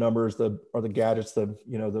know all the numbers, the gadgets,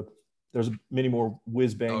 there's many more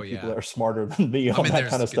whiz bang people that are smarter than me on that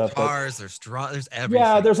kind of stuff. There's drums, there's everything.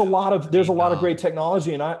 Yeah, there's a lot of great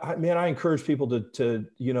technology, and I encourage people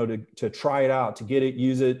to try it out, to get it,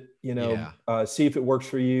 use it, see if it works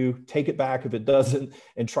for you, take it back if it doesn't,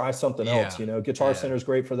 and try something else. Guitar Center is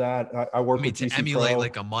great for that. I work with to GC emulate Pro.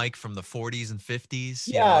 like a mic from the 40s and 50s.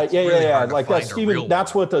 Yeah. Like that, Steven.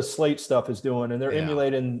 That's what the Slate stuff is doing, and they're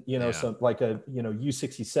emulating, some like a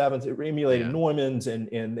U67s. It emulated Neumanns,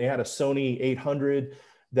 and they had a Sony 800.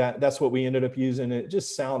 That's what we ended up using. It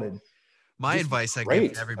just sounded. My advice I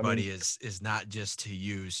give everybody is not just to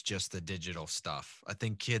use just the digital stuff. I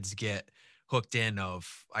think kids get hooked in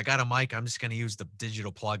of, I got a mic, I'm just going to use the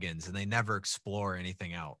digital plugins, and they never explore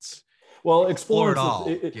anything else. Well, explore it all,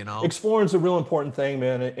 Exploring is a real important thing,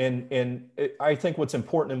 man. And I think what's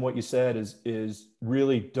important in what you said is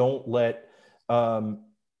really don't let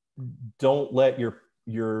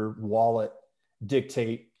your wallet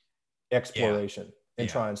dictate exploration and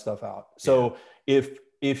trying stuff out. So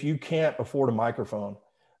if you can't afford a microphone,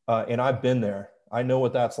 and I've been there, I know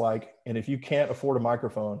what that's like. And if you can't afford a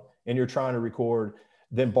microphone and you're trying to record,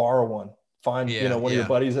 then borrow one. Find one of your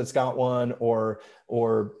buddies that's got one, or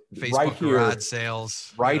Facebook right here, garage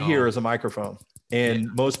sales. Here is a microphone.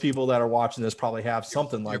 And most people that are watching this probably have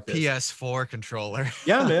something like this. Your PS4 controller.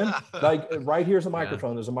 Yeah, man. Like right here's a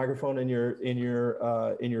microphone. There's a microphone in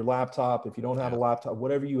your laptop. If you don't have a laptop,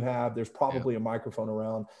 whatever you have, there's probably a microphone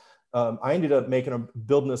around. I ended up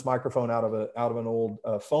building this microphone out of an old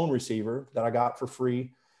phone receiver that I got for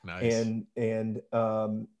free. Nice. And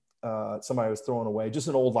somebody was throwing away, just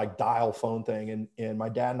an old like dial phone thing. And my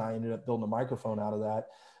dad and I ended up building a microphone out of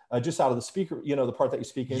that, just out of the speaker, the part that you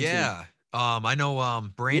speak into. Yeah. I know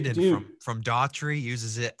Brandon Dude. from Daughtry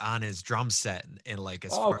uses it on his drum set and like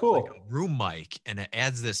as Oh, far cool. like a room mic, and it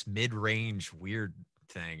adds this mid-range weird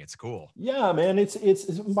thing. It's cool. Yeah, man. It's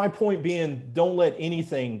my point being, don't let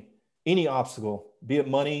any obstacle, be it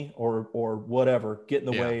money or whatever, get in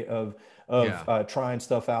the way of trying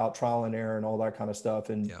stuff out, trial and error and all that kind of stuff.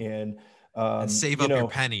 And save up your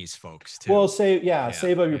pennies, folks, too. Well, save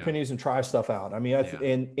up your pennies and try stuff out. I mean,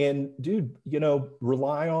 and dude,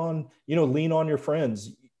 rely on, lean on your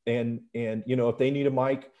friends, and if they need a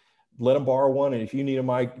mic, let them borrow one. And if you need a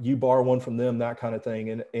mic, you borrow one from them, that kind of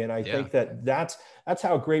thing. And I think that's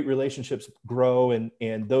how great relationships grow.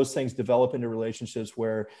 And those things develop into relationships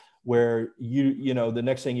where the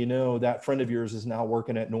next thing you know, that friend of yours is now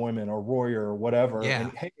working at Neumann or Royer or whatever. Yeah.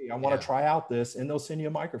 And hey, I want to try out this, and they'll send you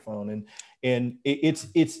a microphone. And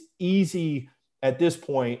it's easy at this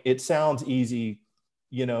point. It sounds easy,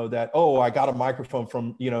 that, oh, I got a microphone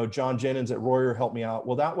from, John Jennings at Royer helped me out.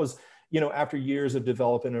 Well, that was, after years of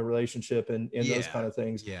developing a relationship and those kind of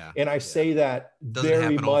things. Yeah. And I say that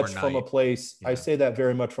very much from a place, Yeah. I say that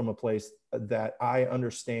very much from a place that I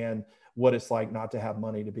understand what it's like not to have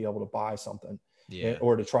money to be able to buy something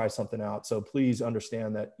or to try something out. So please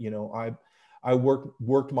understand that, I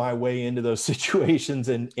worked my way into those situations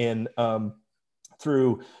and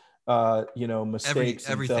through, mistakes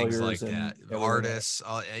and everything's failures like that. and Artists,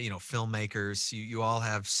 filmmakers, you all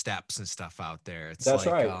have steps and stuff out there. It's that's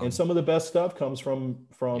like, right. And some of the best stuff comes from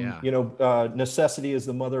necessity is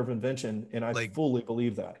the mother of invention. And I fully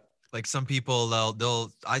believe that. Like some people,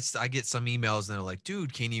 I get some emails and they're like,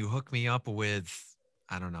 dude, can you hook me up with,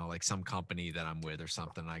 I don't know, like some company that I'm with or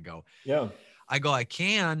something. And I go, I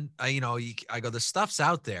can, I go, the stuff's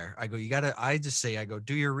out there. I go, I go,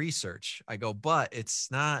 do your research. I go, but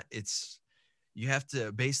you have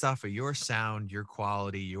to, based off of your sound, your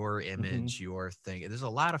quality, your image, your thing. There's a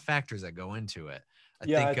lot of factors that go into it. I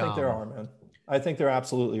think there are, man. I think there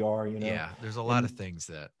absolutely are, Yeah, there's a lot of things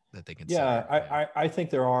that they consider. Yeah, I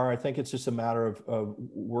think there are. I think it's just a matter of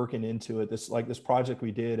working into it. This project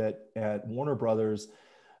we did at Warner Brothers.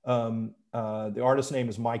 The artist's name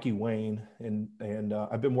is Mikey Wayne, and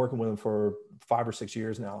I've been working with him for 5 or 6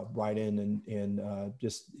 years now, right in and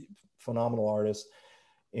just phenomenal artist.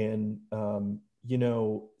 And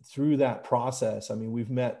through that process, I mean, we've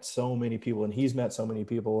met so many people, and he's met so many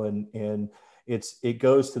people, and it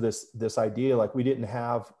goes to this idea, like, we didn't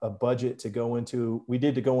have a budget to go into. We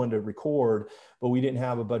did to go into record, but we didn't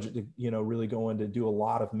have a budget to really go in to do a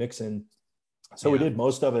lot of mixing. So we did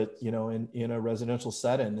most of it, in a residential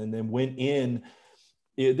setting, and then went in.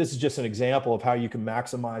 This is just an example of how you can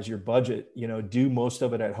maximize your budget, do most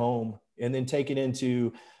of it at home, and then take it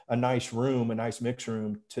into a nice room, a nice mix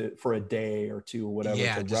room for a day or two or whatever.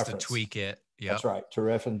 Yeah, to just reference. To tweak it. Yeah, that's right. To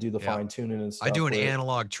riff and do the fine tuning and stuff. I do an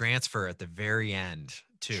analog transfer at the very end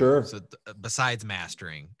too. Sure. So besides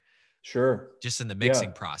mastering. Sure. Just in the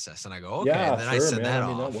mixing process. And I go, okay. Yeah, and then I send that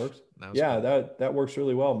off. That works. Cool. That works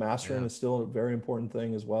really well. Mastering is still a very important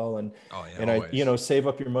thing as well. And, always. I, save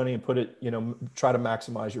up your money and put it, try to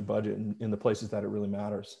maximize your budget in the places that it really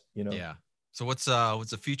matters, Yeah. So what's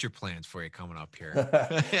the future plans for you coming up here?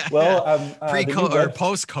 Well, pre-COVID or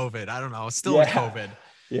post-COVID, I don't know. Still in COVID.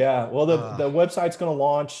 Yeah. Well, the website's going to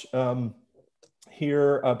launch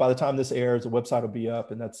here by the time this airs. The website will be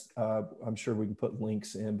up, and that's I'm sure we can put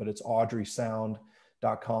links in, but it's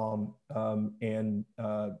audreysound.com. And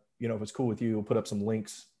if it's cool with you, we'll put up some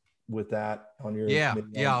links with that on your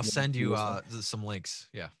I'll send you some links.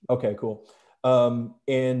 Yeah. Okay, cool. So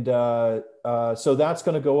that's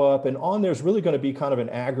going to go up, and on there's really going to be kind of an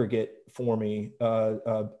aggregate for me,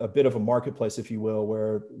 a bit of a marketplace, if you will,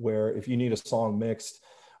 where if you need a song mixed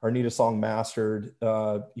or need a song mastered,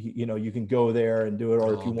 you can go there and do it.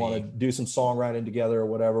 Or if you want to do some songwriting together or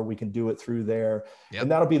whatever, we can do it through there. Yep.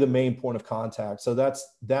 And that'll be the main point of contact. So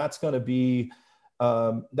that's going to be,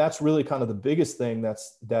 that's really kind of the biggest thing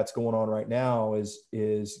that's going on right now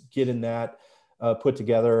is getting that put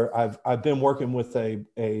together. I've been working with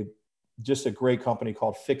just a great company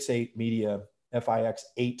called Fix8 Media,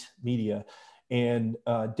 FIX8 Media. And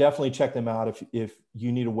definitely check them out if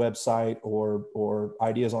you need a website or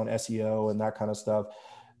ideas on SEO and that kind of stuff.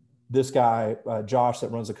 This guy, Josh,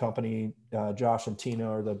 that runs the company, Josh and Tina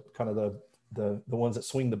are the kind of the ones that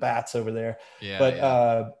swing the bats over there.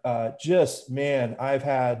 Just, man, I've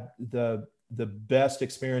had the best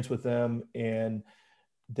experience with them, and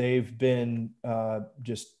they've been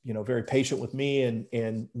just, very patient with me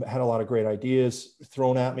and had a lot of great ideas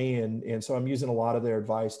thrown at me. And so I'm using a lot of their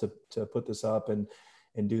advice to put this up and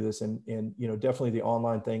do this. And definitely the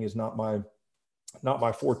online thing is not my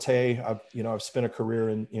forte. I've spent a career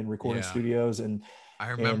in recording studios, and I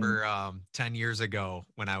remember 10 years ago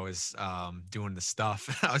when I was doing the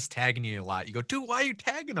stuff, I was tagging you a lot. You go, dude, why are you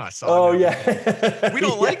tagging us? Oh, yeah. We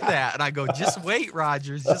don't like that. And I go, just wait,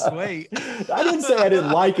 Rogers, just wait. I didn't say I didn't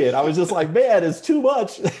like it. I was just like, man, it's too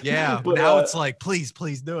much. Yeah. But now it's like, please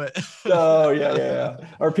do it. Oh, yeah.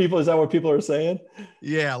 Is that what people are saying?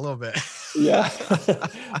 Yeah, a little bit. Yeah.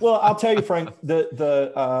 Well, I'll tell you, Frank,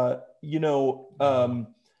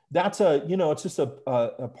 that's it's just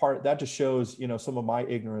a part that just shows, some of my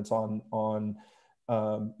ignorance on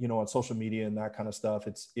social media and that kind of stuff.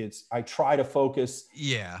 I try to focus.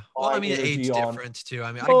 Yeah. Well, I mean, age difference too.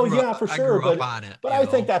 I mean, for sure. I grew up on it. But I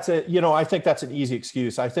think that's I think that's an easy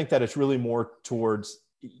excuse. I think that it's really more towards,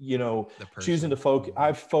 choosing to focus.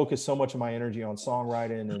 I've focused so much of my energy on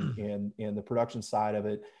songwriting and the production side of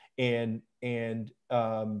it. And in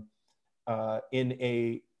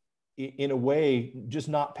a way, just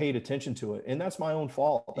not paid attention to it. And that's my own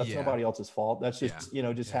fault. That's nobody else's fault. That's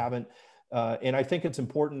just haven't. And I think it's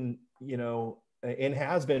important, and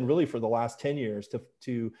has been really for the last 10 years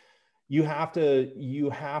you have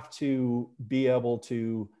to be able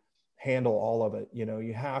to handle all of it.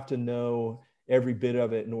 You have to know every bit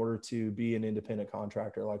of it in order to be an independent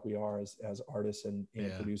contractor like we are as artists and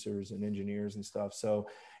producers and engineers and stuff. So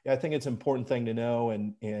I think it's an important thing to know.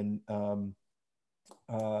 And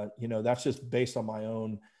that's just based on my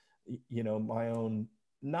own,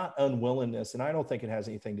 not unwillingness. And I don't think it has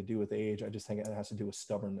anything to do with age. I just think it has to do with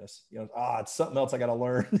stubbornness. It's something else I got to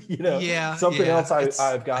learn, something else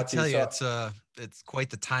I've got to. I tell you, it's quite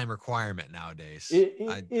the time requirement nowadays. It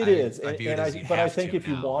is. But I think if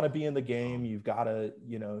you want to be in the game, you've got to,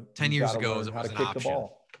 10 years ago, it how was to an kick option. the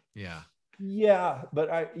ball. Yeah. Yeah.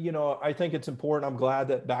 But I think it's important. I'm glad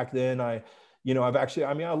that back then I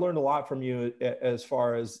learned a lot from you as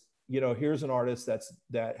far as, here's an artist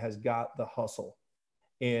that has got the hustle,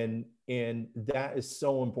 and that is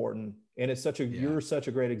so important. And it's you're such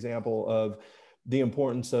a great example of the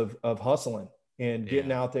importance of hustling and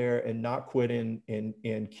getting out there and not quitting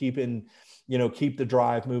and keeping, keep the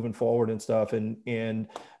drive moving forward and stuff. And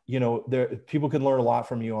people can learn a lot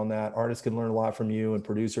from you on that. Artists can learn a lot from you, and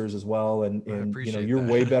producers as well. And you're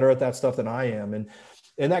way better at that stuff than I am. And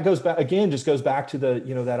that goes back to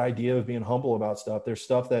the, that idea of being humble about stuff. There's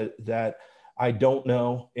stuff that I don't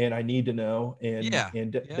know and I need to know.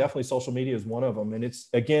 And definitely social media is one of them. And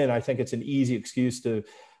I think it's an easy excuse to,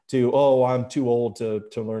 I'm too old to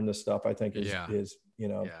learn this stuff. I think is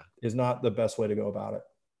not the best way to go about it.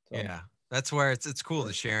 So. Yeah. That's where it's cool,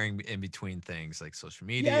 the sharing in between things like social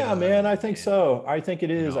media. Yeah, man. I think so. I think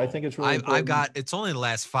it is. I think it's really important. It's only the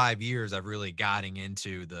last 5 years I've really gotten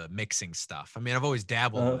into the mixing stuff. I mean, I've always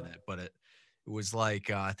dabbled with it, but it was like,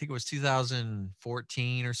 I think it was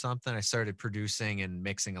 2014 or something. I started producing and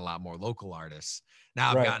mixing a lot more local artists.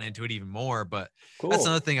 Now I've gotten into it even more, but that's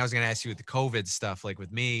another thing I was going to ask you with the COVID stuff. Like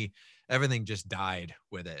with me, everything just died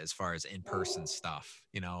with it as far as in-person stuff,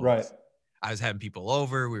 Right. I was having people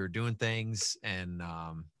over, we were doing things, and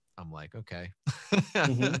I'm like, okay,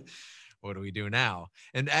 what do we do now?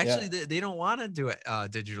 And actually, they don't want to do it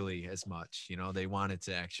digitally as much. They wanted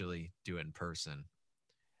to actually do it in person.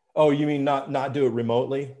 Oh, you mean not do it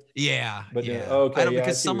remotely? Yeah, but okay.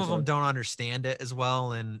 Because some of them don't understand it as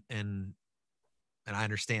well, and I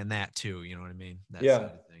understand that too. You know what I mean? That side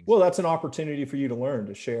of things. Well, that's an opportunity for you to learn,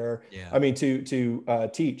 to share. Yeah. I mean, to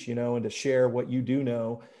teach, and to share what you do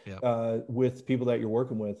know with people that you're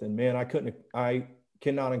working with. And man, I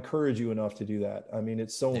cannot encourage you enough to do that. I mean,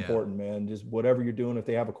 it's so important, man. Just whatever you're doing, if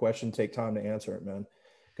they have a question, take time to answer it, man.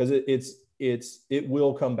 Because it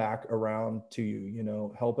will come back around to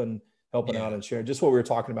you, helping out and sharing. Just what we were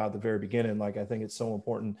talking about at the very beginning. Like, I think it's so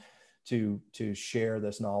important to share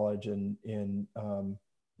this knowledge and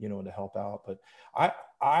to help out. But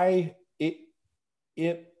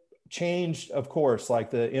it changed, of course, like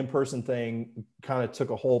the in-person thing kind of took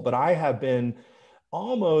a hold, but I have been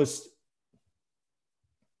almost,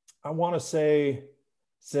 I want to say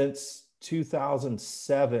since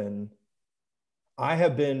 2007, I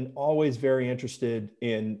have been always very interested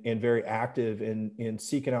in and very active in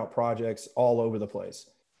seeking out projects all over the place.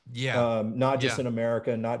 Not just in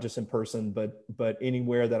America, not just in person, but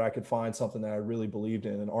anywhere that I could find something that I really believed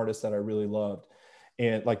in, an artist that I really loved.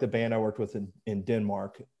 And like the band I worked with in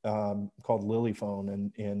Denmark, called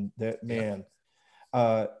Lilyphone, and that, man,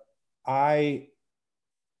 I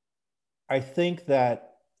think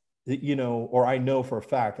that you know, or I know for a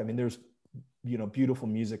fact, I mean, there's, you know, beautiful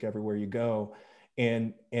music everywhere you go.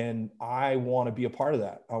 And I want to be a part of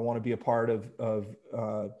that. I want to be a part of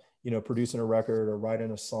you know, producing a record or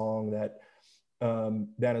writing a song that,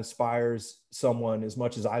 that inspires someone as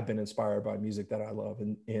much as I've been inspired by music that I love.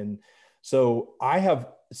 And so I have,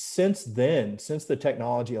 since then, since the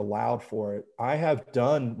technology allowed for it, I have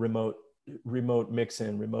done remote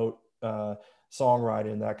mixing, remote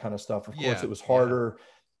songwriting, that kind of stuff. Of course, it was harder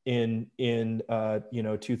in you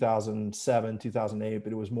know, 2007, 2008,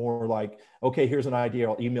 but it was more like, okay, here's an idea,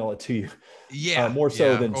 I'll email it to you. More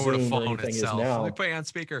so than over the Zoom or phone anything is itself. Let me now. put you on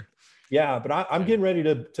speaker. Yeah, but I'm getting ready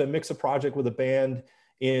to mix a project with a band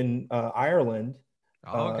in Ireland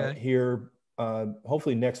Okay. here.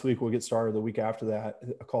 Hopefully next week we'll get started. The week after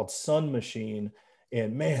that, called Sun Machine,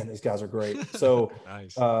 and man, these guys are great. So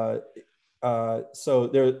Nice. So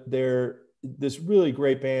they're this really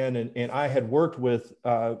great band, and I had worked with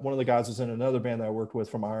one of the guys was in another band that I worked with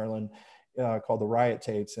from Ireland called the Riot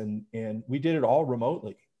Tapes, and we did it all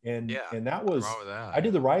remotely, and that was I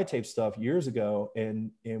did the Riot Tape stuff years ago,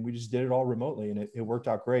 and we just did it all remotely, and it worked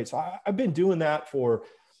out great. So I've been doing that for,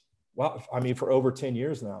 well, I mean, for over 10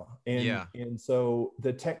 years now, and so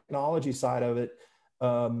the technology side of it,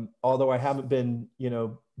 although I haven't been, you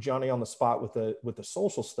know, Johnny on the spot with the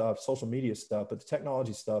social stuff, social media stuff, but the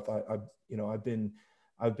technology stuff, you know, I've been,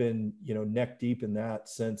 you know, neck deep in that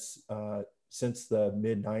since the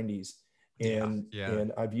mid 90s.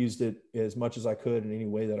 And I've used it as much as I could in any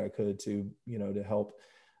way that I could to, you know, to help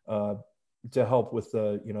with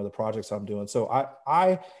the, you know, the projects I'm doing. So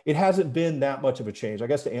it hasn't been that much of a change. I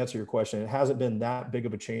guess to answer your question, it hasn't been that big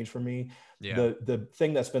of a change for me. The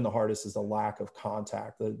thing that's been the hardest is the lack of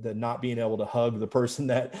contact, the not being able to hug the person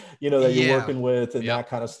that, you know, that you're working with, and that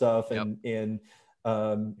kind of stuff. And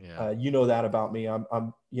you know that about me.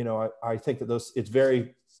 I'm, you know, I think that it's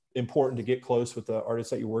very important to get close with the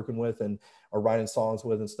artists that you're working with and are writing songs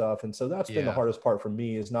with and stuff. And so that's been the hardest part for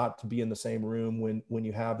me, is not to be in the same room when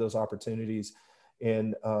you have those opportunities.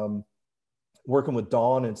 And working with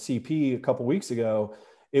Dawn and CP a couple weeks ago,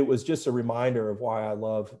 it was just a reminder of why I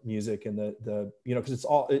love music, and the you know, because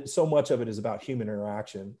so much of it is about human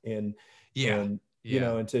interaction, and you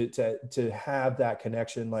know, and to have that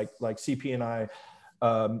connection, like CP and I,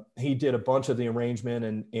 he did a bunch of the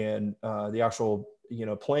arrangement and the actual, you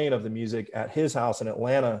know, playing of the music at his house in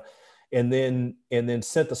Atlanta, and then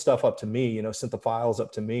sent the stuff up to me, you know, sent the files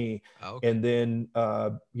up to me, and then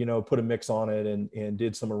you know, put a mix on it and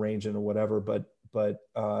did some arranging or whatever. But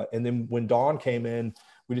and then when Dawn came in,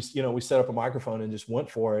 we just, you know, we set up a microphone and just went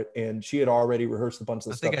for it, and she had already rehearsed a bunch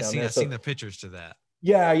of the stuff down there. I've seen the pictures to that.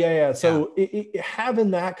 Yeah. So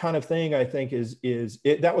having that kind of thing, I think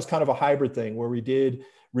that was kind of a hybrid thing where we did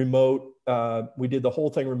remote. We did the whole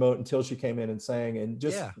thing remote until she came in and sang, and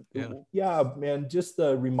just, man, just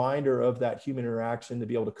the reminder of that human interaction, to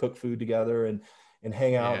be able to cook food together and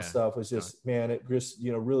hang out and stuff was just, man, it just,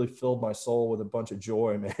 you know, really filled my soul with a bunch of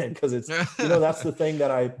joy, man. Cause it's, you know, that's the thing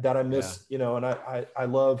that I miss, you know, and I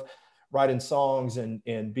love writing songs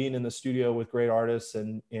and being in the studio with great artists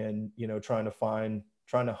and, you know, trying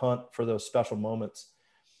to hunt for those special moments.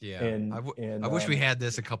 I wish we had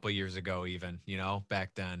this a couple of years ago, even, you know,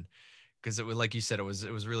 back then, because it was, like you said, it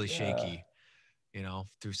was really shaky, you know,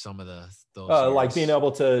 through some of those years. Like being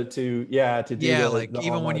able to do like the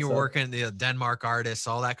even when you're stuff. working the Denmark artists,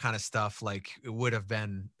 all that kind of stuff, like it would have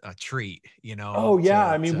been a treat, you know. Oh yeah,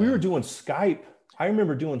 I mean, we were doing Skype. I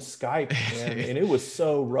remember doing Skype, and it was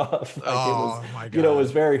so rough. Like it was, my God. You know, it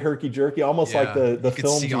was very herky jerky, almost like the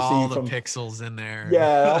films you see from the pixels in there.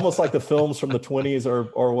 Yeah, almost like the films from the 20s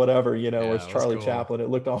or whatever, you know, where it's Charlie Chaplin. It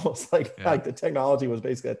looked almost like the technology was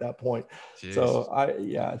basically at that point. Jeez. So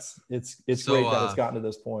it's great that it's gotten to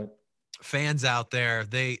this point. Fans out there,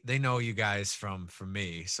 they know you guys from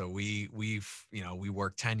me. So we've you know, we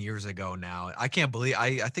worked 10 years ago now. I can't believe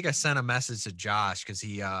I think I sent a message to Josh because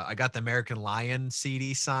I got the American Lion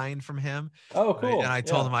CD signed from him. Oh, cool. And I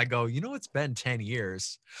told him, I go, you know, it's been 10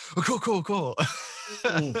 years. Oh, cool.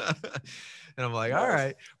 And I'm like, all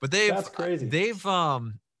right. But that's crazy.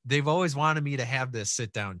 They've always wanted me to have this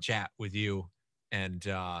sit down chat with you. And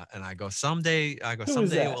I go, someday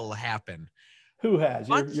it will happen. Who has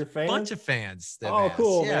your fans? Bunch of fans.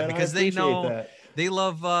 Cool, yeah, man. because they know that. They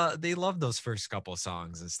love those first couple of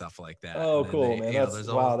songs and stuff like that. Oh, cool, man. That's that's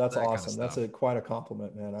awesome. Kind of That's quite a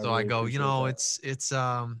compliment, man. So I go, you know,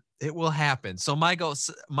 it will happen. So my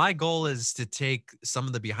goal is to take some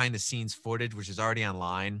of the behind the scenes footage, which is already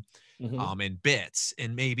online, in bits,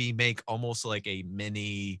 and maybe make almost like a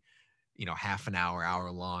mini, you know, half an hour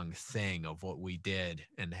long thing of what we did,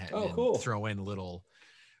 and cool. throw in little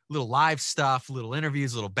little live stuff, little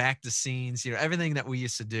interviews, little back to scenes, you know, everything that we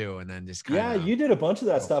used to do. And then just kind Yeah, of you did a bunch of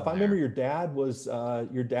that go stuff. from I remember there.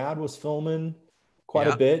 your dad was filming quite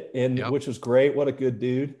a Yep. bit, and Yep. which was great. What a good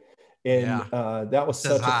dude. And Yeah. that He was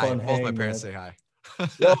says such a hi. fun Both my hang, parents man. say hi.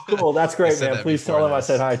 Oh, cool. That's They great, said man. that Please before tell him I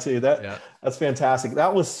said this. hi too. Yeah. That's fantastic.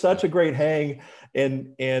 That was such Yeah. a great hang.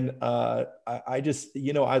 And I just,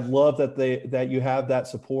 I love that you have that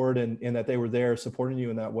support and that they were there supporting you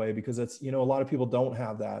in that way, because it's, a lot of people don't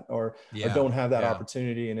have that or Yeah. don't have that Yeah.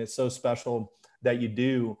 opportunity. And it's so special that you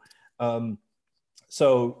do.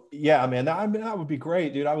 So yeah, man, that would be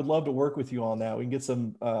great, dude. I would love to work with you on that. We can get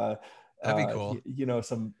some, That'd be cool.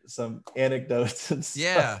 some anecdotes and stuff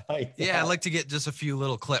Yeah. like Yeah. I'd that. like to get just a few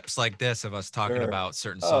little clips like this of us talking Sure. about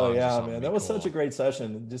certain Oh songs or yeah, something. man. Be That was such a cool. great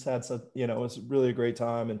session. It just had such, it was really a great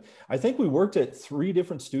time. And I think we worked at 3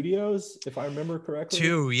 different studios, if I remember correctly.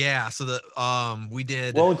 2. Yeah. So we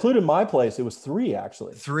did Well, including my place, it was 3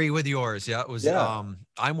 actually. 3 with yours. Yeah. It was, Yeah.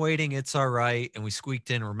 I'm Waiting, It's All Right. And we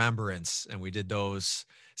squeaked in Remembrance, and we did those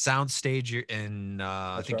soundstage in,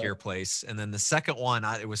 I That's think right. your place. And then the second one,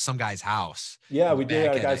 it was some guy's house. Yeah, It was we did it at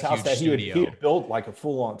back a at a guy's house huge that he studio. had built like a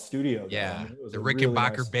full-on studio there. I Yeah. mean, it was The a really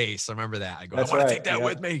Rickenbacker nice. bass. I remember that. I go, I That's want to right. take that Yeah.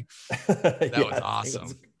 with me. That was Yeah,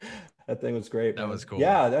 awesome. that thing was great, That man. was cool.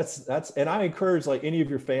 Yeah, that's and I encourage like any of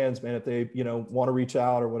your fans, man, if they, want to reach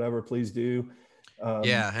out or whatever, please do.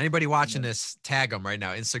 Yeah. Anybody watching Yeah, this, tag them right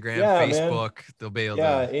now. Instagram, yeah, man. Facebook. They'll be able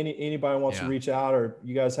Yeah, to. anybody wants to Yeah. reach out, or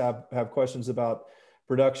you guys have questions about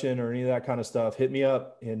production or any of that kind of stuff, hit me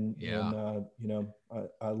up. And Yeah.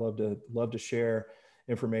 I love to share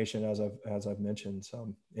information as I've mentioned.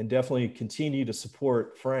 So, and definitely continue to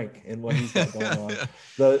support Frank and what he's got going on.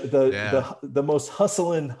 Yeah. The most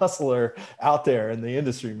hustler out there in the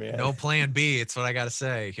industry, man. No plan B. It's what I got to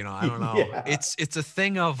say. You know, I don't know. Yeah. It's a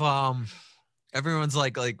thing of, everyone's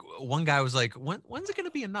like one guy was like, when's it going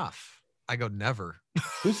to be enough? I go, never.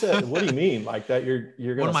 Who said, what do you mean? Like that you're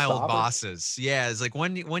One going of to my old stop it? bosses. Yeah. It's like,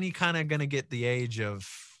 when you kind of going to get the age of,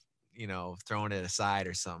 throwing it aside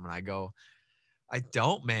or something. I go, I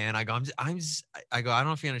don't, man. I go, I go, I don't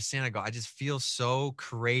know if you understand. I go, I just feel so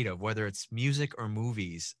creative, whether it's music or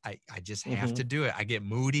movies. I just have to Mm-hmm. do it. I get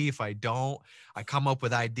moody if I don't. I come up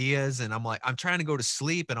with ideas, and I'm like, I'm trying to go to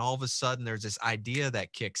sleep, and all of a sudden there's this idea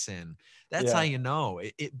that kicks in. That's how Yeah. you know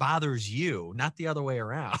it bothers you, not the other way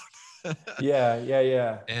around. Yeah.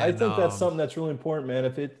 I And think that's something that's really important, man.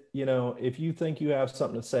 If you think you have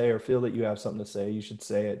something to say or feel that you have something to say, you should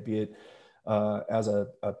say it, be it as a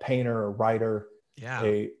painter, a writer, yeah,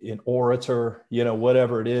 an orator,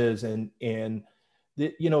 whatever it is.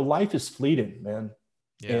 Life is fleeting, man.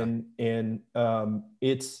 yeah, And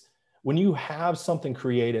it's when you have something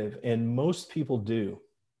creative, and most people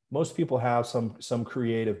have some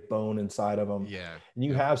creative bone inside of them, yeah, and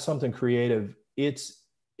you yep, have something creative.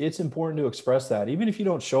 It's important to express that, even if you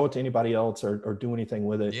don't show it to anybody else or do anything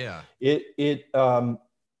with it. yeah,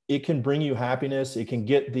 It can bring you happiness. It can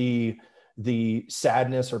get the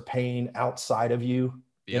sadness or pain outside of you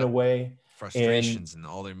in a yep. way. And Frustrations and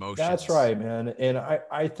all the that's emotions. right, man. And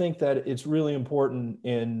I think that it's really important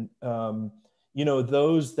in,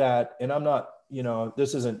 those that, and I'm not,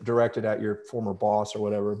 this isn't directed at your former boss or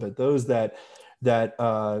whatever, but those that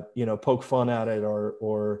poke fun at it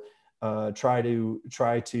or try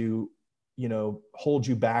to, hold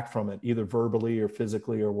you back from it, either verbally or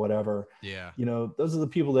physically or whatever. Yeah. Those are the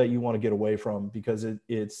people that you want to get away from, because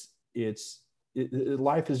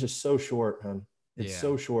life is just so short, man. It's Yeah.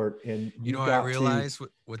 so short, and You know, you've I got to. realize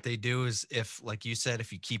what they do is, if, like you said,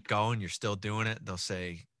 if you keep going, you're still doing it, they'll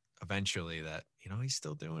say eventually that, he's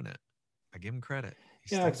still doing it. I give him credit.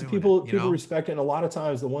 He's Yeah, still because doing it, people respect it. And a lot of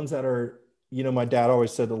times the ones that are, my dad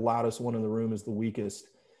always said the loudest one in the room is the weakest.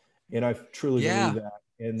 And I truly believe Yeah. that.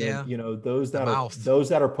 And then, Yeah. those The that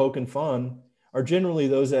are mouth. poking fun are generally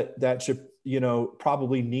those that should,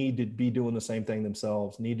 probably need to be doing the same thing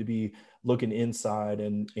themselves, need to be looking inside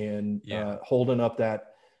and Yeah. holding up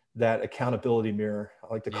that accountability mirror, I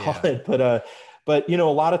like to call Yeah. it. But a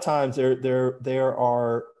lot of times there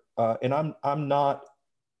are, and I'm not,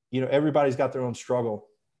 everybody's got their own struggle.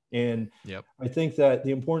 And Yep. I think that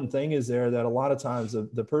the important thing is there that a lot of times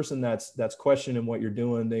the person that's questioning what you're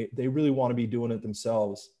doing, they really want to be doing it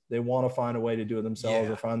themselves. They want to find a way to do it themselves,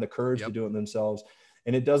 or Yeah. find the courage to Yep. do it themselves.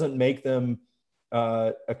 And it doesn't make them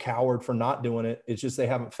a coward for not doing it. It's just they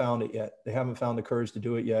haven't found it yet. They haven't found the courage to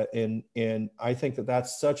do it yet. And I think that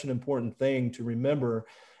that's such an important thing to remember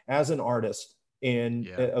as an artist and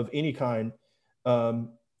Yeah. of any kind.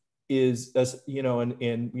 Is, as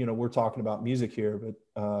and we're talking about music here, but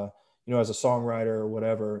as a songwriter or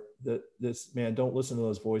whatever, that this man, don't listen to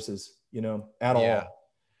those voices, at Yeah. all.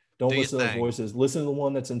 Don't Do your listen to those thing. voices. Listen to the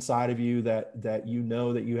one that's inside of you that you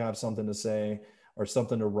know that you have something to say or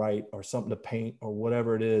something to write or something to paint or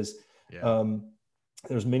whatever it is. Yeah.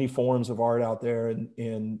 There's many forms of art out there,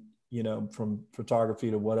 and you know, from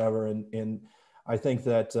photography to whatever. And I think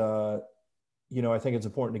that, you know, I think it's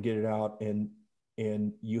important to get it out, and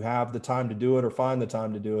you have the time to do it or find the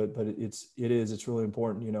time to do it. But it's really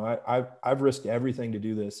important. You know, I've risked everything to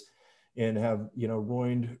do this and have, you know,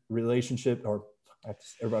 ruined relationship, or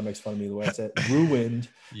everybody makes fun of me the way I said it, ruined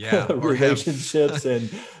relationships. And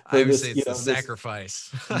I for would say this, it's you the know, this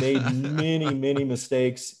sacrifice. made many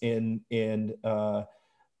mistakes and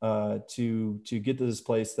to get to this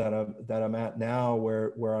place that I'm at now,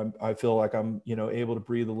 where I feel like I'm, you know, able to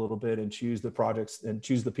breathe a little bit and choose the projects and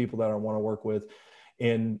choose the people that I want to work with.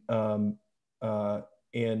 And I'm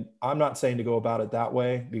not saying to go about it that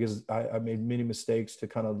way, because I made many mistakes to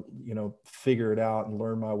kind of, you know, figure it out and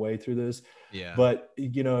learn my way through this. Yeah. But,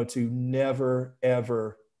 you know, to never,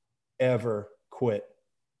 ever, ever quit.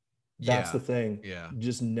 That's the thing. Yeah.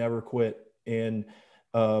 Just never quit. And,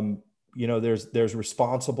 you know, there's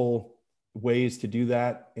responsible ways to do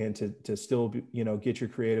that, and to still be, you know, get your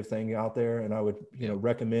creative thing out there. And I would, you know,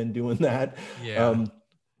 recommend doing that. Yeah.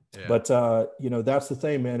 But, you know, that's the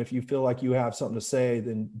thing, man. If you feel like you have something to say,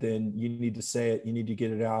 then you need to say it. You need to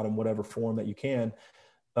get it out in whatever form that you can.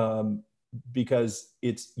 Because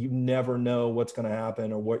you never know what's going to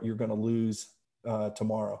happen or what you're going to lose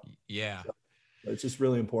tomorrow. Yeah. So it's just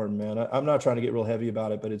really important, man. I'm not trying to get real heavy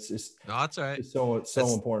about it, but it's just, no, that's all right. It's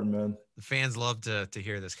so important, man. The fans love to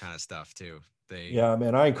hear this kind of stuff too. Yeah,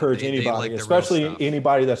 man. I encourage anybody, like especially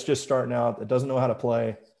anybody that's just starting out, that doesn't know how to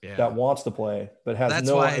play, that wants to play, but has that's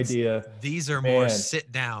no why idea. These are more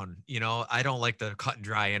sit down. You know, I don't like the cut and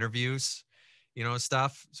dry interviews, you know,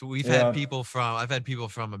 stuff. So I've had people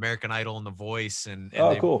from American Idol and The Voice, and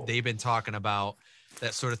cool. They've been talking about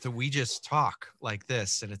that sort of thing. We just talk like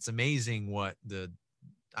this, and it's amazing what I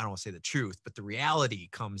don't want to say the truth, but the reality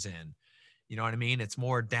comes in. You know what I mean? It's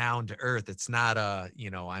more down to earth. It's not you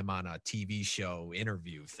know, I'm on a TV show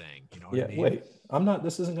interview thing. You know what I mean? Wait,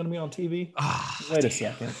 this isn't going to be on TV. Wait a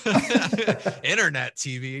second. Internet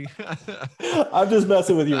TV. I'm just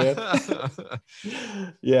messing with you, man.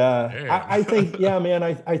 Yeah. I think, man,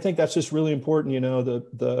 I think that's just really important. You know,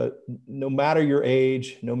 no matter your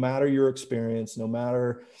age, no matter your experience, no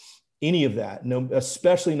matter any of that,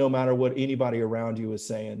 especially no matter what anybody around you is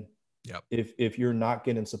saying. Yep. If you're not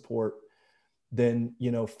getting support, then,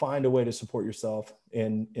 you know, find a way to support yourself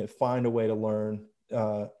and find a way to learn.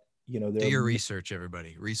 You know, do your research,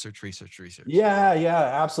 everybody. Research.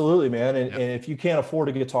 Yeah, absolutely, man. And if you can't afford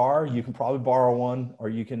a guitar, you can probably borrow one, or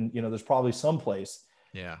you can, you know, there's probably some place,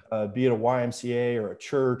 be it a YMCA or a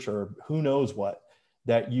church or who knows what,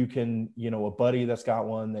 that you can, you know, a buddy that's got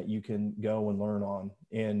one that you can go and learn on.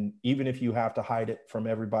 And even if you have to hide it from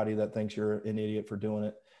everybody that thinks you're an idiot for doing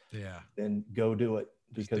it, then go do it,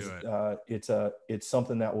 because it's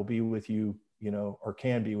something that will be with you, you know, or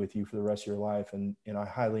can be with you for the rest of your life. And I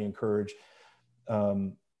highly encourage,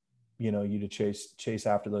 you know, you to chase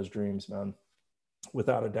after those dreams, man,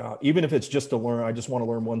 without a doubt. Even if it's just to learn, I just want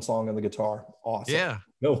to learn one song on the guitar. Awesome. Yeah.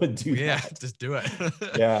 Go and do that. Just do it.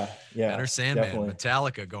 Yeah. Enter Sandman, definitely.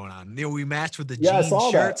 Metallica going on. You know, we matched with the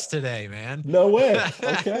jean shirts today, man. No way.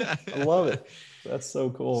 Okay. I love it. That's so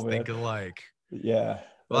cool, man. Think alike. Yeah.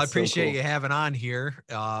 Well, I appreciate you having on here.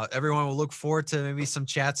 Everyone will look forward to maybe some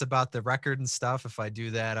chats about the record and stuff. If I do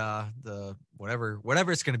that, the whatever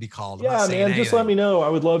it's going to be called. Yeah, man, just let me know. I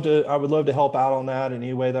would love to help out on that in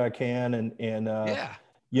any way that I can. And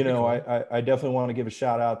you know, cool. I definitely want to give a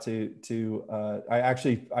shout out to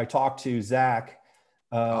I talked to Zach.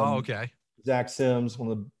 Zach Sims, one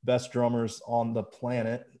of the best drummers on the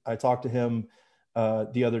planet. I talked to him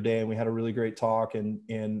the other day, and we had a really great talk. And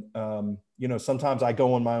you know, sometimes I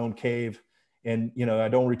go in my own cave, and, you know, I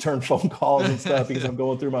don't return phone calls and stuff because I'm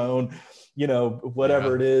going through my own, you know,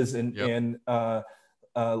 whatever it is. And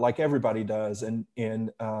like everybody does. And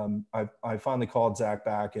I finally called Zach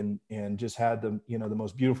back and just had the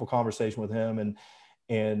most beautiful conversation with him.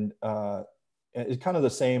 And it's kind of the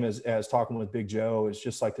same as talking with Big Joe. It's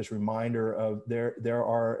just like this reminder of there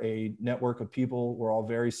are a network of people. We're all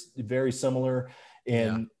very, very similar.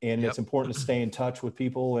 And it's important to stay in touch with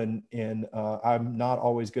people. And I'm not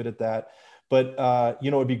always good at that, but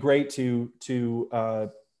you know, it'd be great to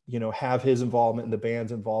you know, have his involvement and the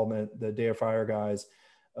band's involvement, the Day of Fire guys.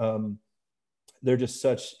 They're just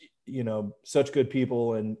such good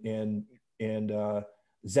people. And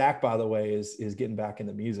Zach, by the way, is getting back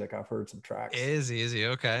into music. I've heard some tracks. Is he?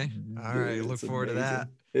 Okay. All right. Look forward to that.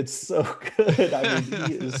 It's so good. I mean,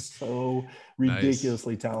 he is so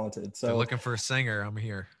ridiculously talented. So they're looking for a singer. I'm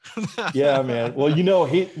here. Yeah, man. Well,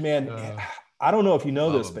 I don't know if you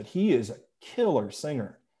know this, but he is a killer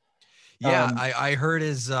singer. Yeah, I heard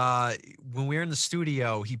his when we were in the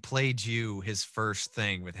studio, he played you his first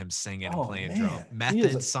thing with him singing and playing drum.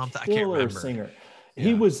 Method something. I can't remember. Singer. Yeah.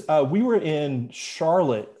 He was we were in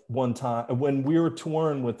Charlotte one time when we were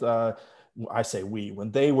touring with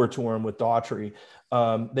when they were touring with Daughtry.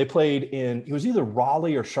 They played it was either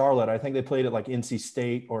Raleigh or Charlotte. I think they played at like NC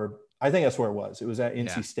State, or I think that's where it was. It was at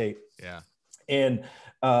NC State. Yeah. And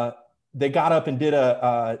they got up and did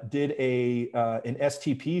an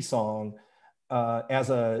STP song as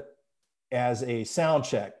a sound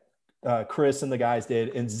check. Chris and the guys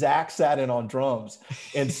did, and Zach sat in on drums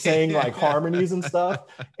and sang like harmonies and stuff,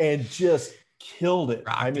 and just killed it.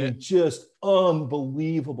 Just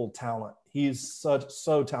unbelievable talent. He's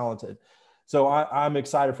so talented. So I'm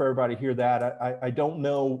excited for everybody to hear that. I don't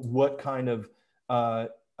know what kind of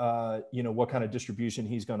what kind of distribution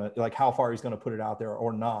he's gonna, like how far he's gonna put it out there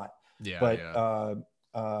or not. I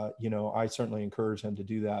certainly encourage him to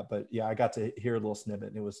do that. But yeah, I got to hear a little snippet,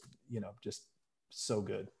 and it was, just so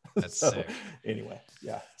good. That's sick. Anyway,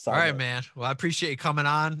 yeah. All right, man. Well, I appreciate you coming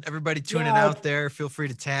on. Everybody tuning out there, feel free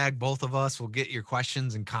to tag both of us. We'll get your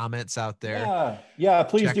questions and comments out there. Yeah.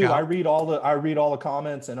 Please do. I read all the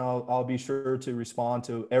comments, and I'll be sure to respond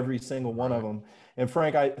to every single one of them. And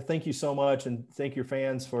Frank, I thank you so much, and thank your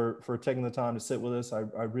fans for taking the time to sit with us.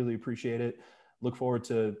 I really appreciate it. Look forward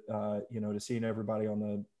to to seeing everybody on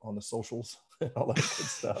the socials and all that good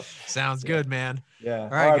stuff. Sounds good, man. Yeah. All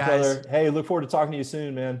right, guys. Brother. Hey, look forward to talking to you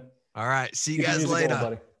soon, man. All right. See you guys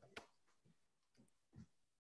later.